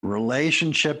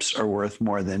 relationships are worth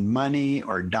more than money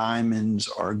or diamonds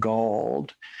or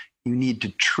gold. You need to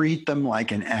treat them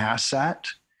like an asset.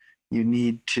 You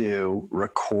need to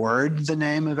record the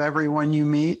name of everyone you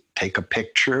meet, take a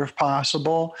picture if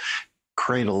possible,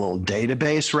 create a little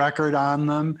database record on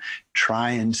them,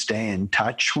 try and stay in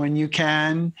touch when you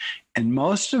can, and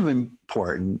most of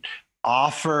important,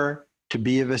 offer to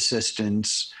be of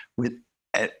assistance with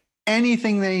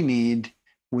anything they need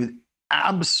with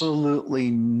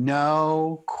absolutely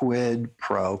no quid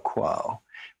pro quo.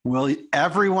 Will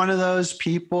every one of those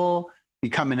people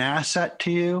become an asset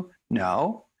to you?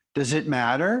 No. Does it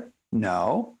matter?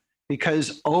 No.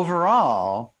 Because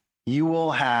overall, you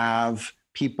will have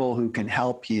people who can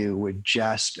help you with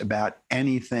just about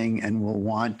anything and will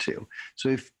want to. So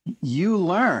if you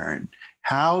learn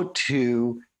how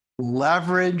to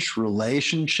leverage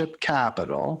relationship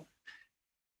capital,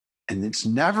 and it's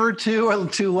never too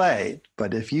late,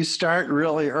 but if you start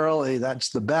really early, that's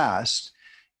the best.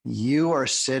 You are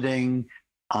sitting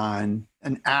on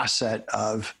an asset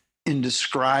of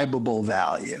indescribable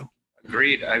value.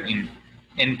 Agreed. I mean,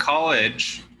 in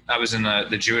college, I was in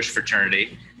the Jewish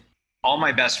fraternity. All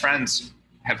my best friends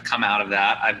have come out of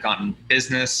that. I've gotten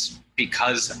business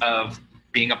because of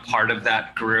being a part of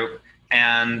that group.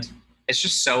 And it's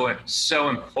just so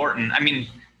important. I mean,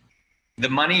 the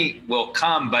money will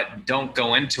come, but don't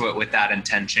go into it with that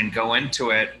intention. Go into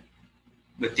it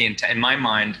with the intent, in my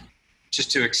mind,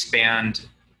 just to expand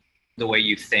the way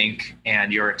you think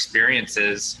and your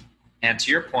experiences. And to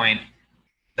your point,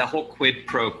 the whole quid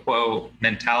pro quo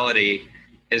mentality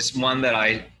is one that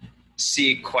I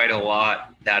see quite a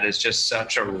lot. That is just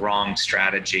such a wrong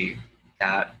strategy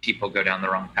that people go down the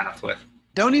wrong path with.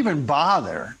 Don't even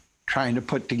bother trying to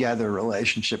put together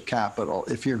relationship capital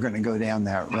if you're going to go down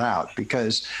that route,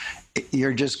 because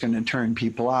you're just going to turn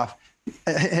people off.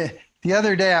 The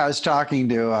other day I was talking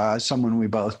to someone we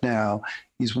both know.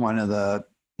 He's one of the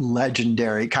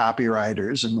legendary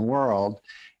copywriters in the world.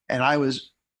 And I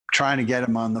was trying to get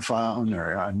him on the phone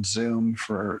or on Zoom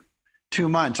for 2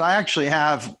 months. I actually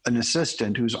have an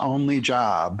assistant whose only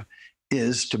job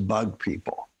is to bug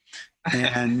people.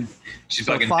 And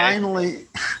so finally,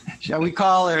 shall we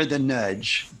call her the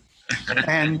nudge?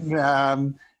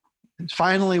 And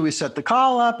finally we set the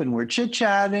call up and we're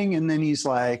chit-chatting. And then he's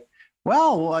like,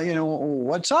 well, you know,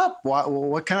 what's up?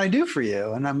 What can I do for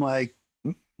you? And I'm like,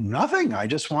 nothing. I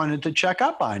just wanted to check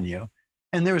up on you.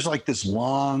 And there was like this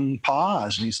long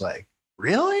pause. And he's like,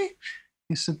 really?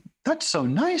 He said, that's so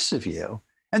nice of you.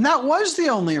 And that was the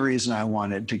only reason I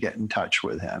wanted to get in touch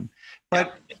with him.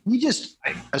 But he just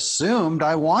assumed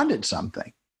I wanted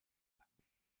something.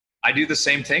 I do the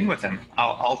same thing with him.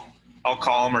 I'll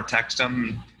call him or text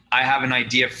him. I have an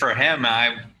idea for him.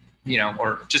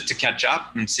 Or just to catch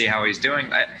up and see how he's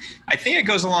doing. I think it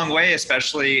goes a long way,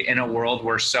 especially in a world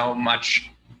where so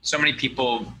many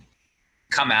people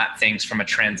come at things from a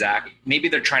transact. Maybe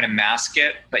they're trying to mask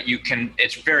it, but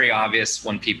it's very obvious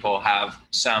when people have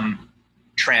some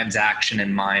transaction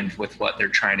in mind with what they're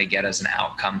trying to get as an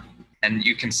outcome. And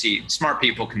you can see, smart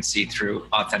people can see through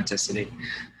authenticity.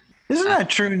 Isn't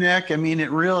that true, Nick? I mean,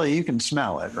 you can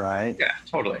smell it, right? Yeah,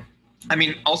 totally. I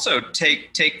mean, also take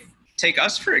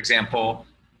us, for example.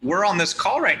 We're on this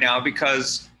call right now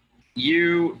because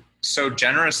you so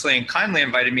generously and kindly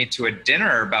invited me to a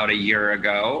dinner about a year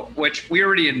ago, which we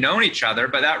already had known each other,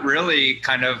 but that really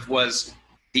kind of was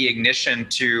the ignition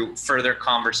to further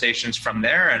conversations from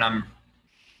there. And I'm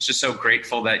just so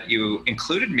grateful that you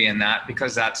included me in that,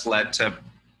 because that's led to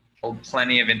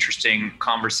plenty of interesting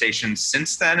conversations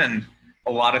since then, and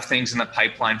a lot of things in the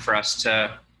pipeline for us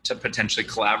to potentially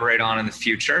collaborate on in the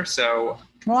future. So,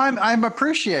 well, I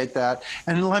appreciate that.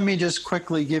 And let me just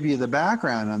quickly give you the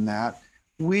background on that.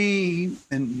 I mean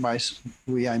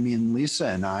Lisa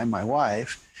and I, my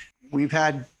wife, we've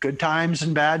had good times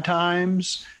and bad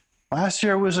times. Last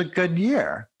year was a good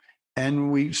year.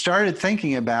 And we started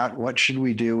thinking about what should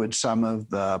we do with some of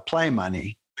the play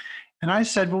money. And I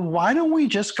said, well, why don't we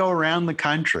just go around the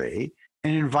country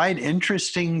and invite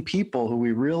interesting people who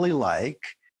we really like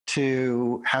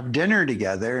to have dinner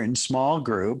together in small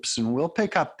groups, and we'll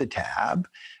pick up the tab.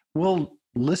 We'll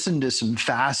listen to some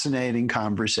fascinating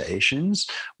conversations.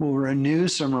 We'll renew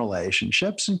some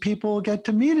relationships, and people will get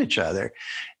to meet each other.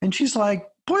 And she's like,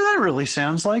 boy, that really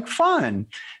sounds like fun.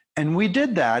 And we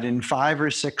did that in 5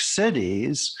 or 6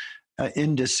 cities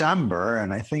in December,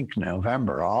 and I think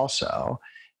November also.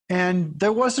 And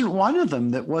there wasn't one of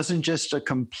them that wasn't just a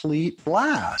complete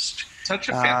blast. Such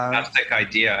a fantastic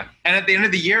idea. And at the end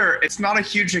of the year, it's not a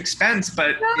huge expense,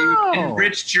 but No. It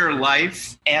enriched your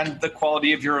life and the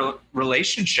quality of your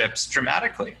relationships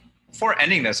dramatically. before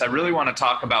ending this, I really want to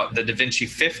talk about the Da Vinci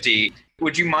 50.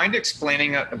 Would you mind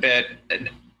explaining a bit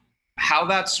how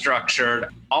that's structured?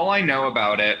 All I know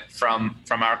about it from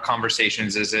our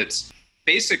conversations is it's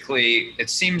basically, it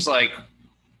seems like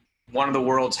one of the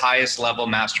world's highest level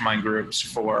mastermind groups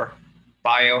for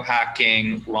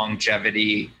biohacking,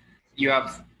 longevity. You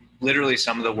have literally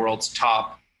some of the world's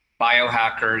top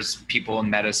biohackers, people in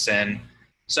medicine.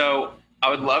 So I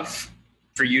would love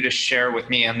for you to share with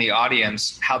me and the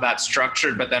audience how that's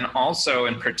structured, but then also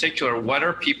in particular, what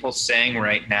are people saying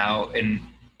right now in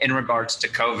regards to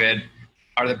COVID?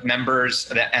 Are the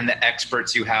members and the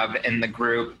experts you have in the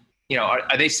group,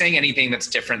 are they saying anything that's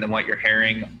different than what you're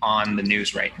hearing on the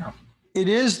news right now? It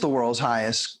is the world's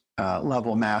highest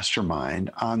level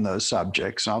mastermind on those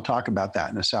subjects. And I'll talk about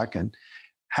that in a second.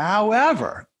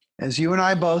 However, as you and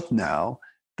I both know,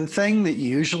 the thing that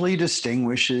usually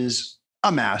distinguishes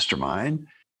a mastermind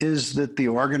is that the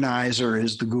organizer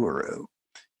is the guru.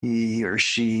 He or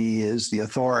she is the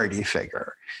authority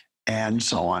figure, and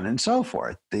so on and so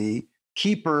forth. The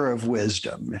keeper of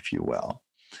wisdom, if you will.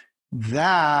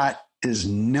 That is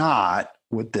not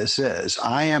what this is.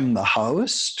 I am the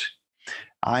host.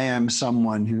 I am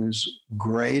someone who's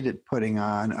great at putting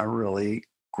on a really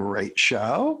great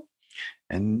show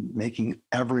and making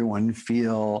everyone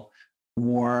feel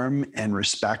warm and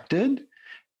respected.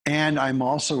 And I'm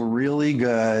also really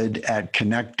good at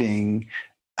connecting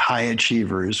high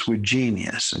achievers with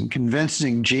genius and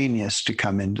convincing genius to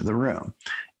come into the room.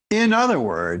 In other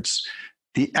words,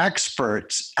 the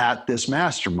experts at this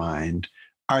mastermind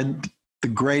are the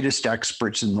greatest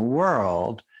experts in the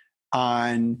world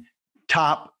on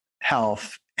top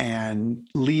health and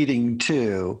leading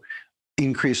to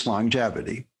increased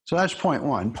longevity. So that's point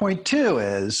one. Point two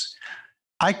is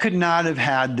I could not have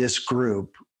had this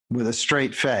group with a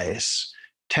straight face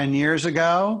 10 years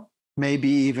ago, maybe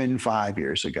even 5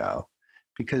 years ago,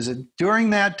 because during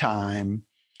that time,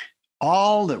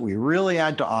 all that we really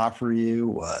had to offer you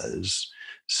was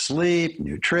sleep,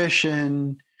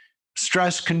 nutrition,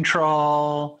 stress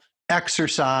control,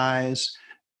 exercise,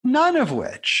 none of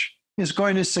which is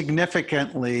going to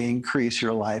significantly increase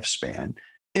your lifespan.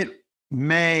 It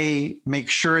may make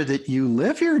sure that you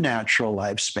live your natural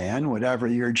lifespan, whatever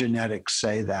your genetics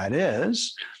say that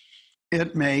is.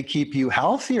 It may keep you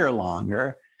healthier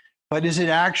longer, but is it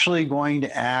actually going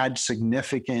to add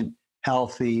significant,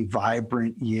 healthy,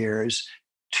 vibrant years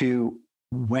to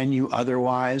when you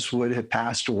otherwise would have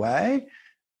passed away?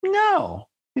 No,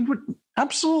 it would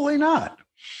absolutely not.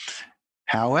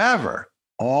 However,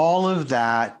 all of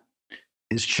that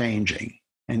is changing,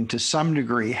 and to some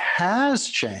degree has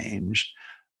changed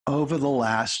over the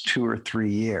last 2 or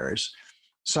 3 years.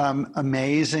 Some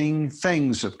amazing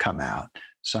things have come out.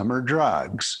 Some are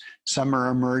drugs. Some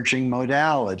are emerging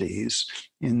modalities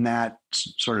in that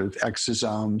sort of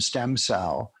exosome stem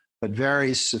cell, but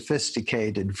very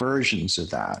sophisticated versions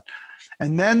of that.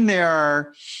 And then there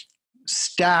are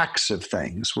stacks of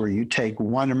things where you take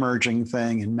one emerging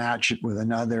thing and match it with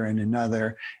another and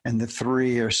another, and the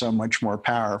three are so much more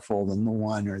powerful than the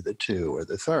one or the two or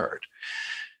the third.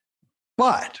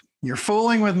 But you're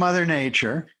fooling with Mother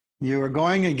Nature. You are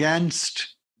going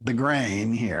against the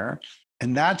grain here.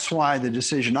 And that's why the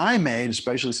decision I made,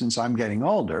 especially since I'm getting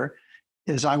older,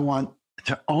 is I want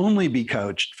to only be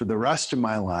coached for the rest of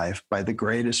my life by the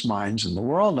greatest minds in the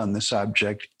world on the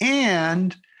subject.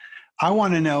 And I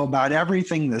want to know about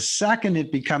everything the second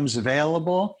it becomes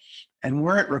available. And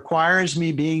where it requires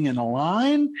me being in a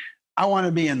line, I want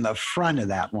to be in the front of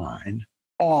that line,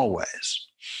 always.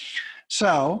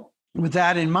 So with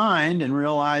that in mind, and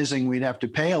realizing we'd have to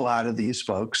pay a lot of these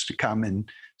folks to come and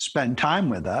spend time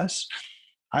with us,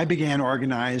 I began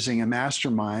organizing a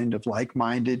mastermind of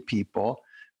like-minded people,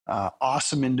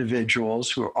 awesome individuals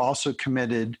who are also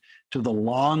committed to the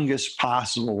longest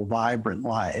possible vibrant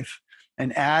life,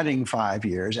 and adding 5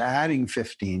 years, adding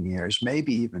 15 years,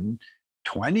 maybe even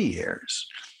 20 years.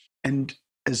 And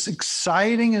as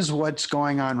exciting as what's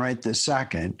going on right this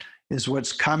second is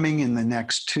what's coming in the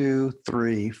next 2,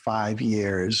 3, 5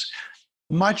 years,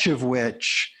 much of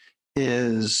which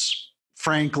is,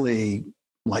 frankly,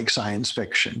 like science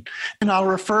fiction. And I'll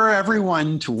refer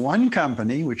everyone to one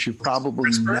company, which you've probably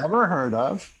never heard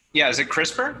of. Yeah, is it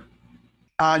CRISPR?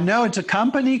 No, it's a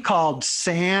company called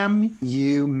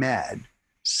SAMU Med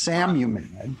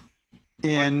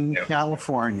in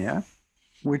California,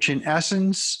 which in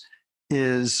essence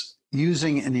is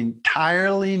using an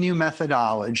entirely new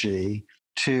methodology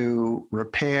to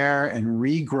repair and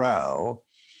regrow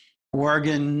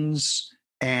organs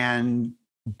and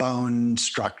bone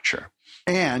structure.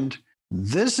 And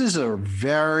this is a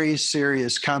very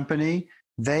serious company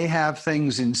They have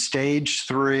things in stage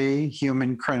 3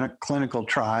 human clinical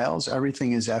trials.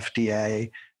 Everything is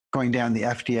FDA, going down the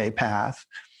FDA path.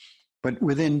 But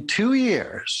within 2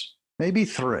 years, maybe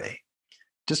 3,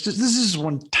 this is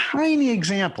one tiny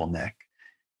example, Nick,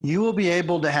 you will be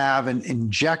able to have an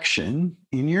injection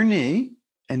in your knee.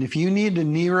 And if you need a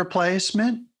knee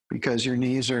replacement because your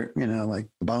knees are, like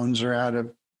the bones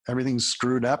are everything's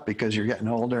screwed up because you're getting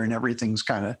older and everything's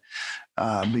kind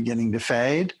of beginning to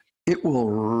fade, it will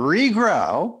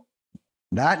regrow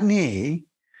that knee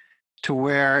to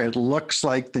where it looks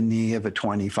like the knee of a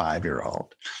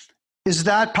 25-year-old. Is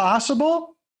that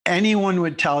possible? Anyone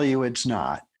would tell you it's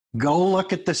not. Go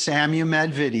look at the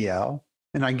SamuMed video.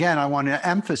 And again, I want to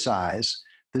emphasize,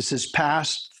 this is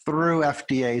passed through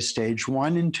FDA stage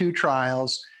 1 and 2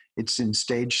 trials. It's in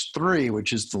stage 3,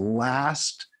 which is the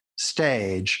last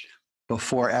stage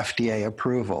before FDA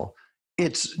approval.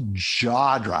 It's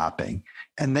jaw-dropping.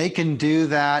 And they can do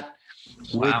that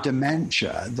with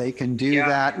dementia. They can do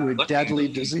that with deadly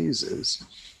diseases.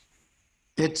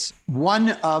 It's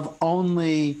one of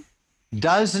only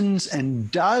dozens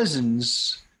and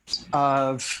dozens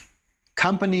of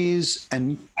companies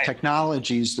and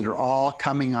technologies that are all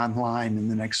coming online in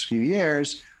the next few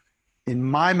years. In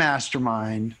my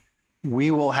mastermind,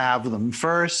 we will have them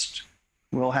first.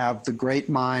 We'll have the great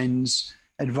minds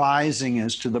advising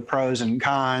as to the pros and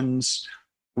cons.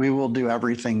 We will do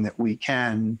everything that we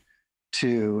can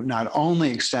to not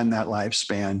only extend that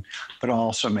lifespan, but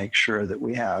also make sure that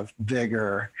we have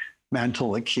vigor,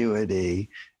 mental acuity,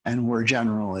 and we're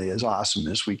generally as awesome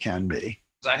as we can be.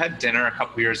 I had dinner a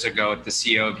couple years ago with the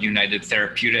CEO of United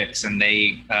Therapeutics, and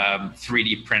they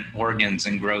 3D print organs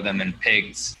and grow them in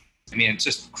pigs. I mean, it's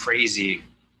just crazy.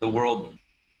 The world,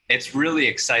 it's really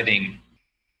exciting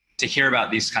to hear about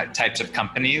these types of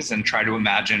companies and try to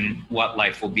imagine what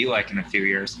life will be like in a few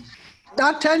years.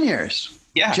 Not 10 years.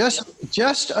 Yeah.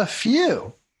 Just a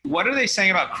few. What are they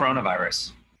saying about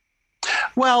coronavirus?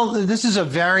 Well, this is a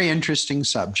very interesting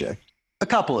subject. A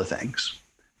couple of things.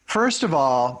 First of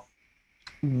all,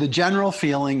 the general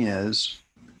feeling is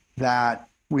that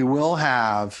we will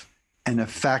have an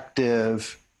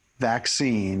effective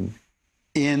vaccine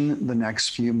in the next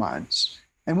few months.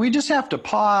 And we just have to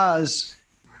pause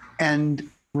and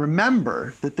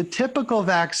remember that the typical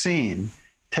vaccine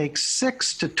takes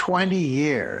 6 to 20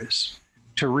 years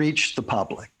to reach the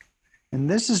public. And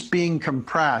this is being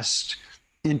compressed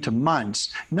into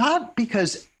months, not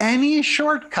because any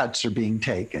shortcuts are being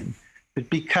taken, but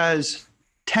because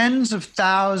tens of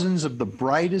thousands of the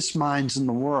brightest minds in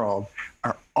the world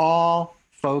are all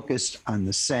focused on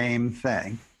the same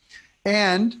thing.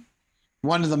 And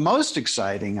one of the most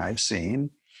exciting I've seen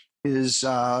is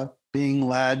being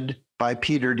led by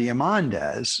Peter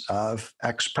Diamandis of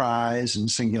XPRIZE and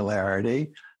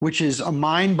Singularity, which is a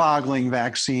mind-boggling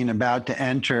vaccine about to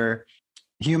enter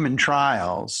human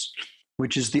trials,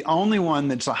 which is the only one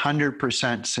that's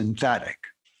 100% synthetic.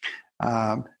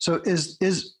 So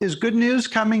is good news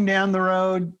coming down the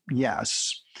road?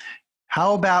 Yes.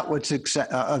 How about what's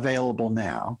available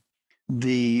now?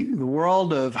 The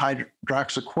world of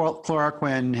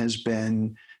hydroxychloroquine has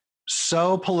been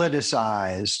so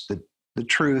politicized that the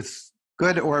truth,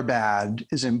 good or bad,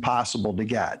 is impossible to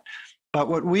get. But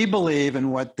what we believe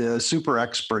and what the super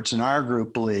experts in our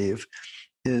group believe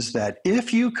is that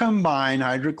if you combine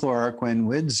hydrochloroquine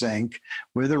with zinc,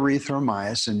 with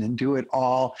erythromycin, and do it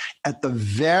all at the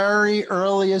very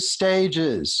earliest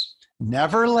stages,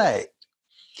 never late,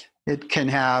 it can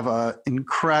have an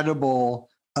incredible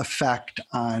effect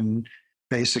on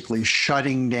basically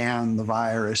shutting down the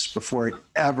virus before it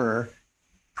ever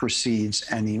proceeds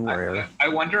anywhere. I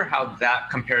wonder how that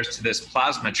compares to this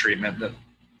plasma treatment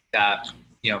that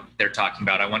they're talking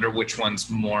about. I wonder which one's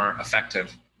more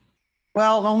effective.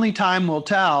 Well, only time will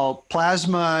tell.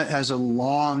 Plasma has a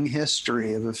long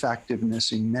history of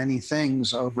effectiveness in many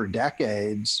things over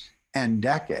decades and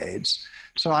decades.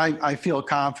 So I feel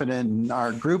confident, and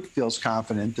our group feels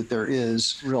confident, that there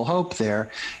is real hope there.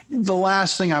 The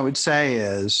last thing I would say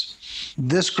is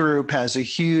this group has a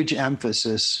huge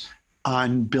emphasis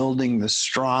on building the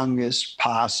strongest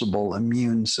possible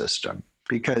immune system,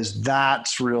 because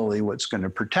that's really what's going to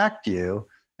protect you.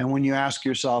 And when you ask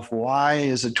yourself, why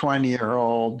is a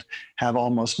 20-year-old have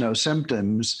almost no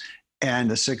symptoms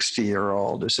and a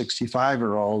 60-year-old, a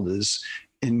 65-year-old is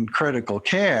in critical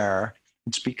care,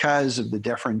 it's because of the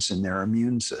difference in their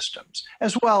immune systems,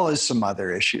 as well as some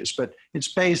other issues. But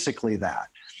it's basically that.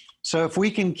 So if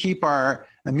we can keep our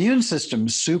immune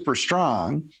systems super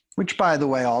strong, which, by the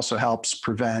way, also helps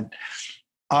prevent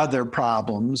other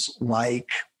problems like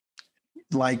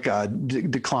like a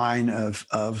decline of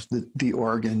the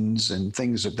organs and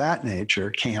things of that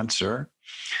nature, cancer,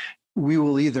 we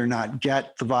will either not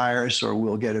get the virus or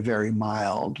we'll get a very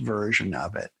mild version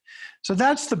of it. So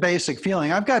that's the basic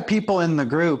feeling. I've got people in the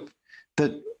group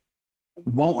that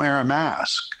won't wear a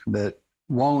mask, that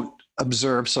won't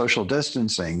observe social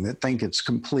distancing, that think it's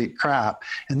complete crap.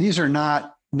 And these are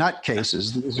not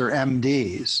nutcases. These are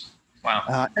MDs.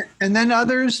 Wow. And then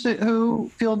others who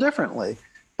feel differently.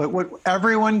 But what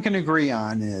everyone can agree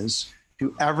on is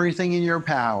do everything in your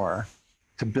power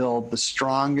to build the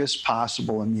strongest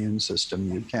possible immune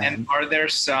system you can. And are there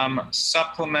some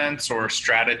supplements or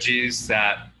strategies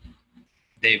that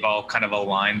they've all kind of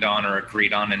aligned on or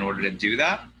agreed on in order to do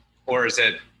that? Or is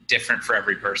it different for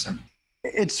every person?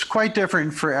 It's quite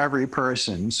different for every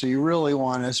person. So you really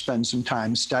want to spend some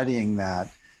time studying that.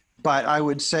 But I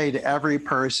would say to every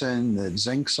person that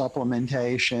zinc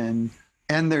supplementation,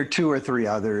 and there are 2 or 3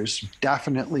 others,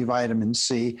 definitely vitamin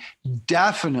C,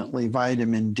 definitely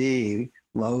vitamin D.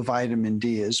 Low vitamin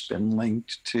D has been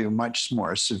linked to much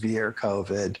more severe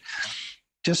COVID.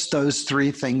 Just those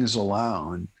 3 things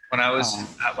alone. When I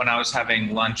was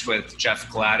having lunch with Jeff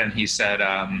Gladden, he said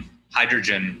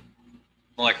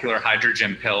molecular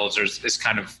hydrogen pills is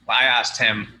kind of, I asked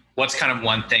him, what's kind of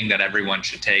one thing that everyone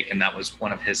should take? And that was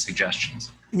one of his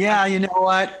suggestions. Yeah, you know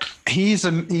what?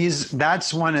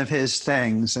 That's one of his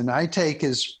things. And I take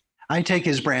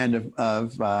his brand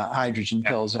of hydrogen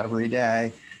pills every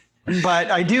day. But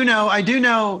I do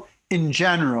know in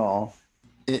general,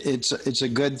 it's a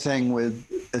good thing with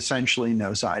essentially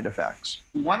no side effects.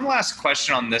 One last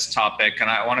question on this topic, and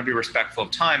I want to be respectful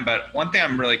of time, but one thing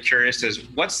I'm really curious is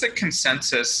what's the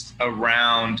consensus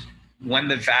around when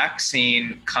the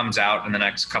vaccine comes out in the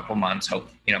next couple months,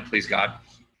 please God,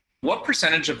 what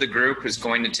percentage of the group is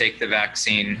going to take the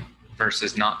vaccine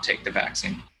versus not take the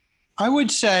vaccine? I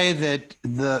would say that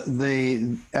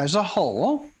the as a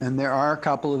whole, and there are a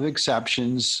couple of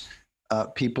exceptions,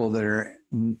 people that are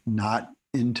not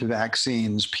into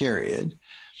vaccines, period,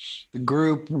 the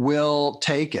group will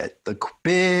take it. The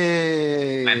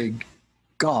big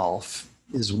gulf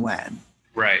is when.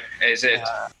 Right. Is it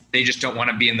they just don't want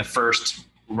to be in the first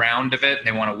round of it and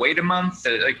they want to wait a month?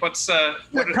 Like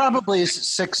probably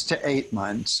 6 to 8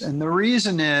 months. And the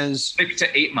reason is 6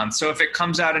 to 8 months. So if it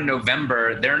comes out in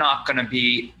November, they're not going to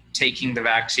be taking the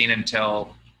vaccine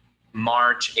until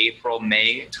March, April,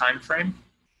 May timeframe.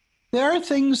 There are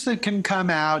things that can come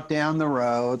out down the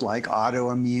road, like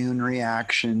autoimmune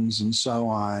reactions and so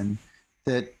on,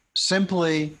 that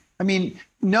simply,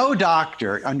 no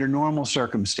doctor under normal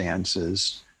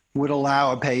circumstances would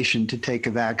allow a patient to take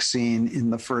a vaccine in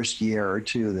the first year or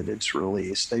 2 that it's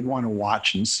released. They'd want to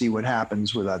watch and see what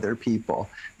happens with other people.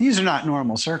 These are not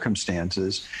normal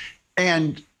circumstances.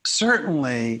 And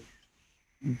certainly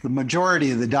the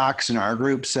majority of the docs in our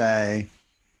group say,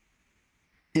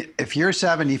 if you're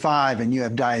 75 and you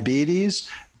have diabetes,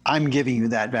 I'm giving you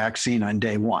that vaccine on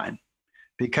day 1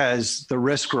 because the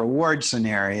risk reward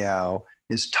scenario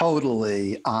is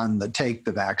totally on the take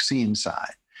the vaccine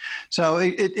side.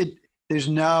 So there's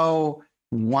no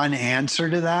one answer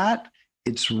to that.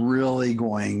 It's really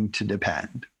going to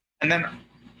depend. And then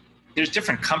there's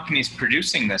different companies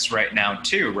producing this right now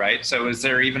too, right? So is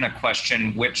there even a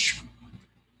question which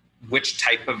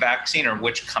type of vaccine or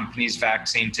which company's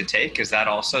vaccine to take? Is that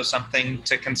also something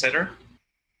to consider?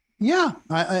 Yeah,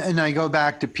 I go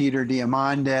back to Peter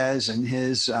Diamandis and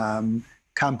his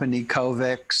company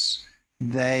Covix.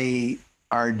 They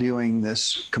are doing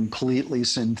this completely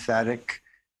synthetic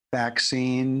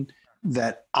vaccine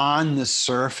that on the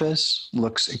surface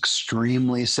looks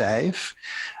extremely safe.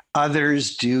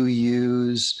 Others do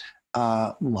use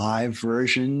live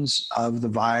versions of the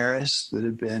virus that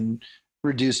have been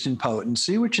reduced in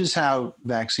potency, which is how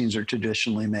vaccines are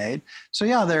traditionally made. So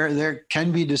yeah, there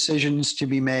can be decisions to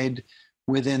be made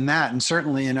within that. And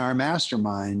certainly in our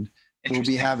mastermind, we'll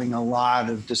be having a lot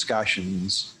of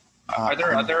discussions. Are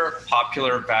there other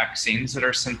popular vaccines that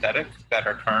are synthetic that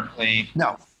are currently?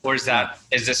 No. Or is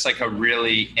this like a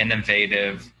really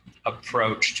innovative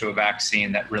approach to a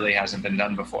vaccine that really hasn't been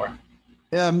done before?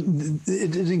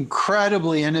 It is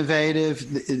incredibly innovative.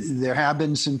 There have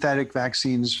been synthetic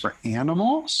vaccines for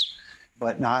animals,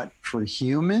 but not for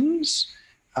humans.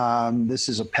 This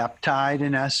is a peptide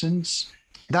in essence.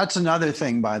 That's another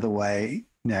thing, by the way,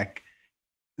 Nick.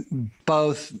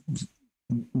 Both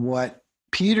what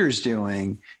Peter's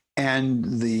doing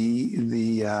and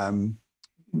the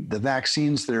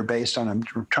vaccines that are based on, I'm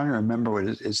trying to remember what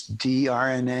it is,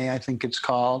 dRNA, I think it's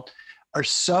called, are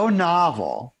so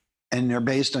novel and they're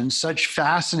based on such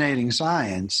fascinating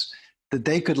science that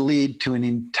they could lead to an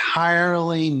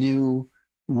entirely new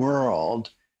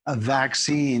world of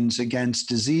vaccines against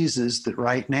diseases that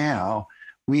right now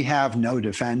we have no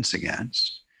defense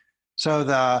against. So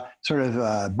the sort of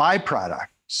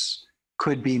byproducts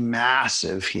could be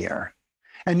massive here.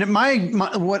 And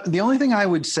the only thing I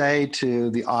would say to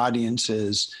the audience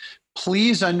is,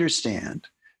 please understand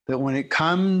that when it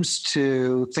comes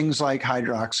to things like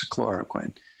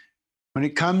hydroxychloroquine, when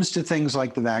it comes to things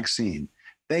like the vaccine,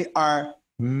 they are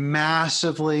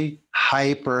massively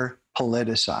hyper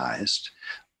politicized.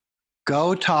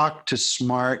 Go talk to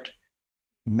smart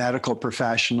medical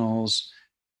professionals.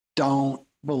 Don't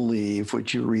believe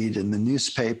what you read in the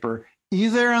newspaper,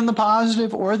 either on the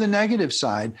positive or the negative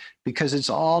side, because it's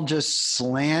all just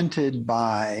slanted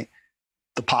by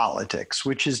the politics,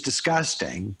 which is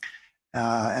disgusting.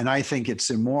 And I think it's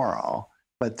immoral,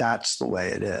 but that's the way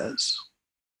it is.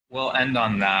 We'll end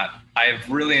on that. I've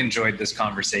really enjoyed this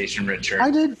conversation, Richard.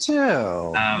 I did too.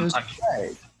 It was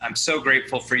great. I'm so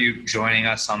grateful for you joining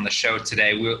us on the show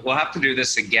today. We'll have to do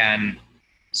this again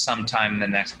sometime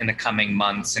in the coming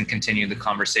months and continue the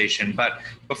conversation. But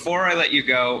before I let you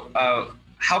go,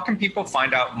 how can people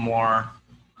find out more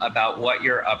about what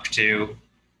you're up to,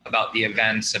 about the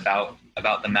events, about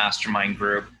the mastermind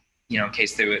group, in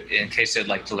case they'd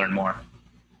like to learn more?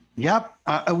 Yep.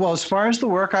 Well, as far as the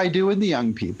work I do with the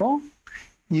young people,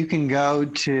 you can go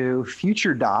to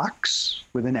FutureDocs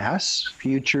with an S,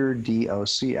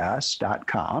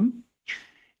 futuredocs.com.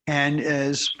 And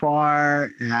as far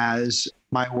as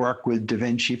my work with Da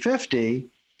Vinci 50,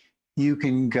 you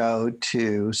can go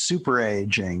to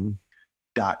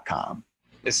superaging.com.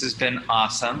 This has been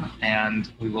awesome,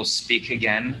 and we will speak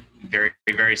again very,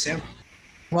 very soon.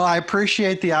 Well, I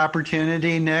appreciate the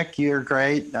opportunity, Nick. You're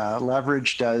great.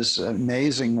 Leverage does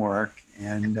amazing work,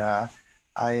 and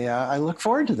I look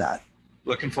forward to that.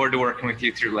 Looking forward to working with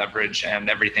you through Leverage and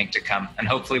everything to come. And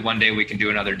hopefully one day we can do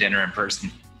another dinner in person.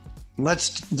 I'm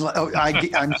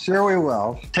sure we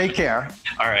will. Take care.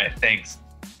 All right. Thanks.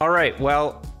 All right.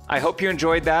 Well, I hope you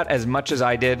enjoyed that as much as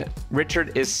I did.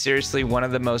 Richard is seriously one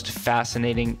of the most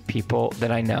fascinating people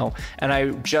that I know. And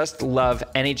I just love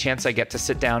any chance I get to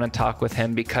sit down and talk with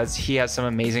him because he has some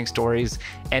amazing stories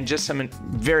and just some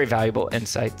very valuable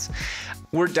insights.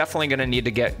 We're definitely going to need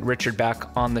to get Richard back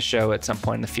on the show at some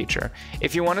point in the future.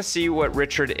 If you want to see what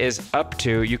Richard is up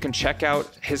to, you can check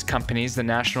out his companies, the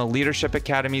National Leadership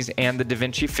Academies and the Da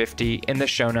Vinci 50 in the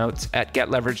show notes at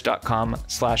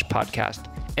getleverage.com/podcast.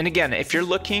 And again, if you're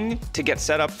looking to get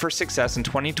set up for success in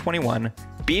 2021,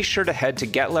 be sure to head to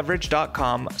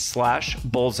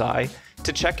getleverage.com/bullseye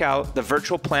to check out the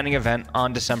virtual planning event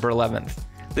on December 11th.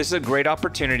 This is a great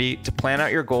opportunity to plan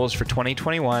out your goals for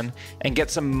 2021 and get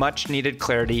some much needed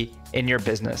clarity in your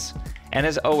business. And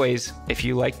as always, if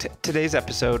you liked today's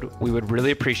episode, we would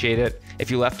really appreciate it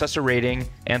if you left us a rating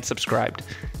and subscribed.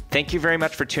 Thank you very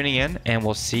much for tuning in, and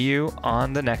we'll see you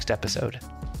on the next episode.